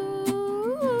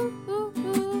 Ooh, ooh,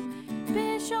 ooh.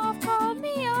 Bischoff called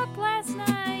me up last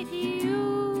night, he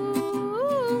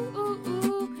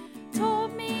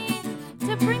told me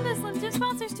to bring the Slim Jim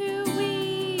sponsors too.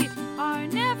 We are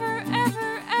never,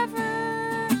 ever,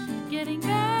 ever getting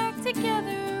back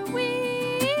together.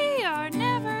 We are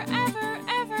never, ever,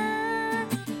 ever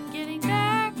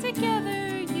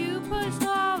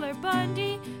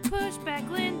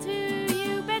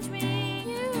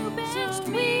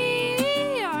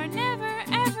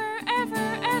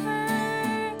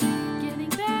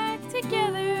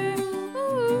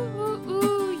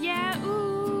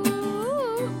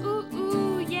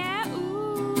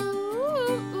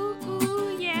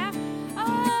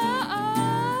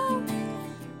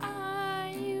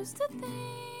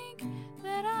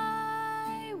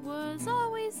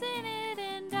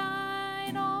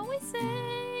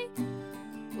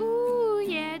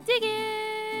dig it.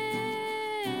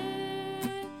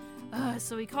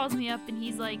 So he calls me up and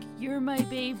he's like, you're my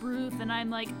Babe Ruth. And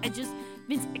I'm like, Vince,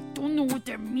 I don't know what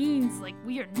that means. Like,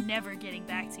 we are never getting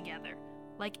back together.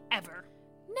 Like, ever.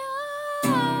 No,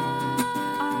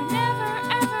 are never,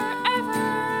 ever,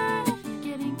 ever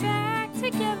getting back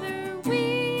together.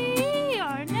 We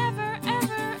are never,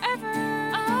 ever, ever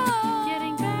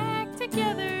getting back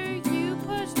together. You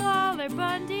pushed Lawler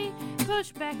Bundy,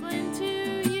 push Becklin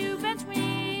to you bench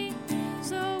me.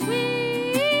 So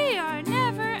we are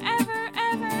never, ever,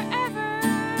 ever, ever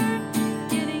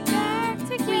getting back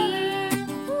together.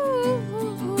 Ooh,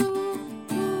 ooh,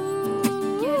 ooh,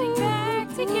 ooh. Getting back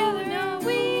together. No,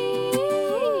 we.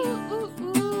 Ooh, ooh,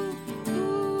 ooh,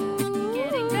 ooh.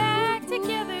 Getting back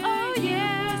together. Oh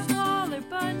yeah. Push Lawler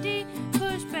Bundy,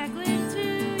 push Becklin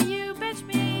to you bench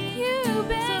me. You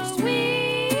bench so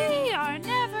we are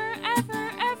never,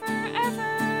 ever, ever,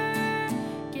 ever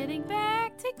getting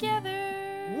back together.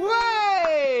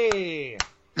 Way!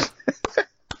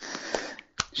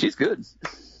 She's good.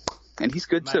 And he's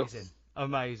good too.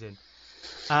 Amazing.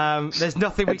 There's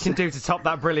nothing we can do to top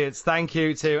that brilliance. Thank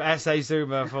you to S.A.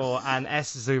 Zuma and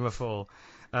S. Zuma for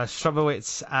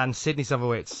Strumowitz and Sydney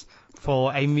Somowitz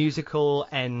for a musical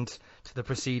end to the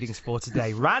proceedings for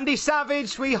today. Randy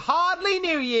Savage, we hardly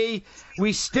knew ye.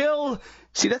 We still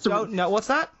don't know. What's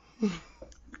that?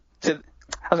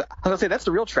 I was going to say, that's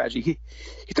the real tragedy.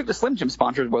 He took the Slim Jim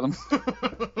sponsors with him.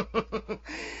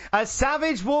 As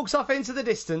Savage walks off into the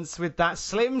distance with that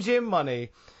Slim Jim money,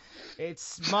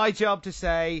 it's my job to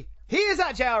say, he is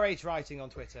at JRH Writing on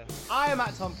Twitter. I am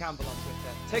at Tom Campbell on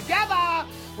Twitter. Together,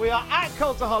 we are at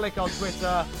Cultaholic on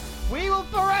Twitter. We will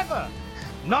forever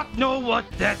not know what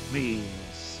that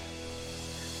means.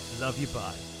 Love you,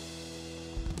 bye.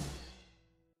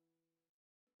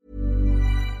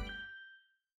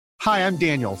 Hi, I'm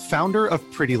Daniel, founder of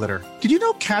Pretty Litter. Did you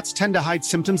know cats tend to hide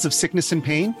symptoms of sickness and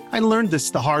pain? I learned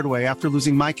this the hard way after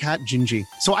losing my cat, Gingy.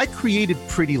 So I created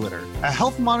Pretty Litter, a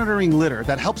health monitoring litter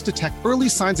that helps detect early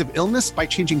signs of illness by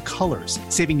changing colors,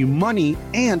 saving you money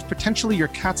and potentially your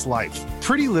cat's life.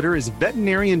 Pretty Litter is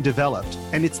veterinarian developed,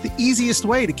 and it's the easiest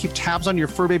way to keep tabs on your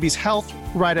fur baby's health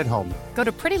right at home. Go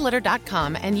to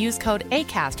prettylitter.com and use code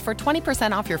ACAST for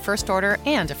 20% off your first order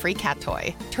and a free cat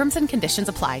toy. Terms and conditions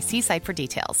apply. See site for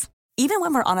details. Even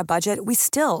when we're on a budget, we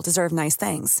still deserve nice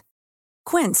things.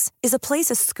 Quince is a place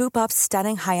to scoop up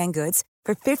stunning high-end goods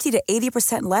for 50 to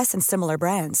 80% less than similar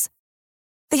brands.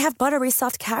 They have buttery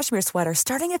soft cashmere sweaters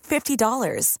starting at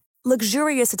 $50,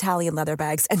 luxurious Italian leather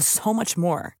bags, and so much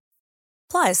more.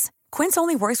 Plus, Quince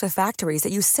only works with factories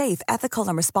that use safe, ethical,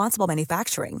 and responsible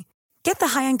manufacturing. Get the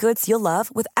high-end goods you'll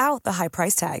love without the high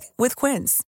price tag with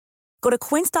Quince. Go to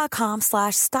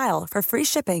quince.com/style for free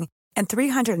shipping and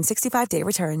 365-day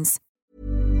returns.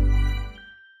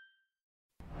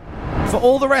 For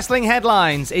all the wrestling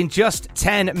headlines in just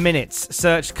 10 minutes,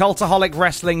 search Cultaholic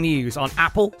Wrestling News on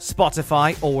Apple,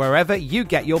 Spotify, or wherever you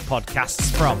get your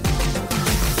podcasts from.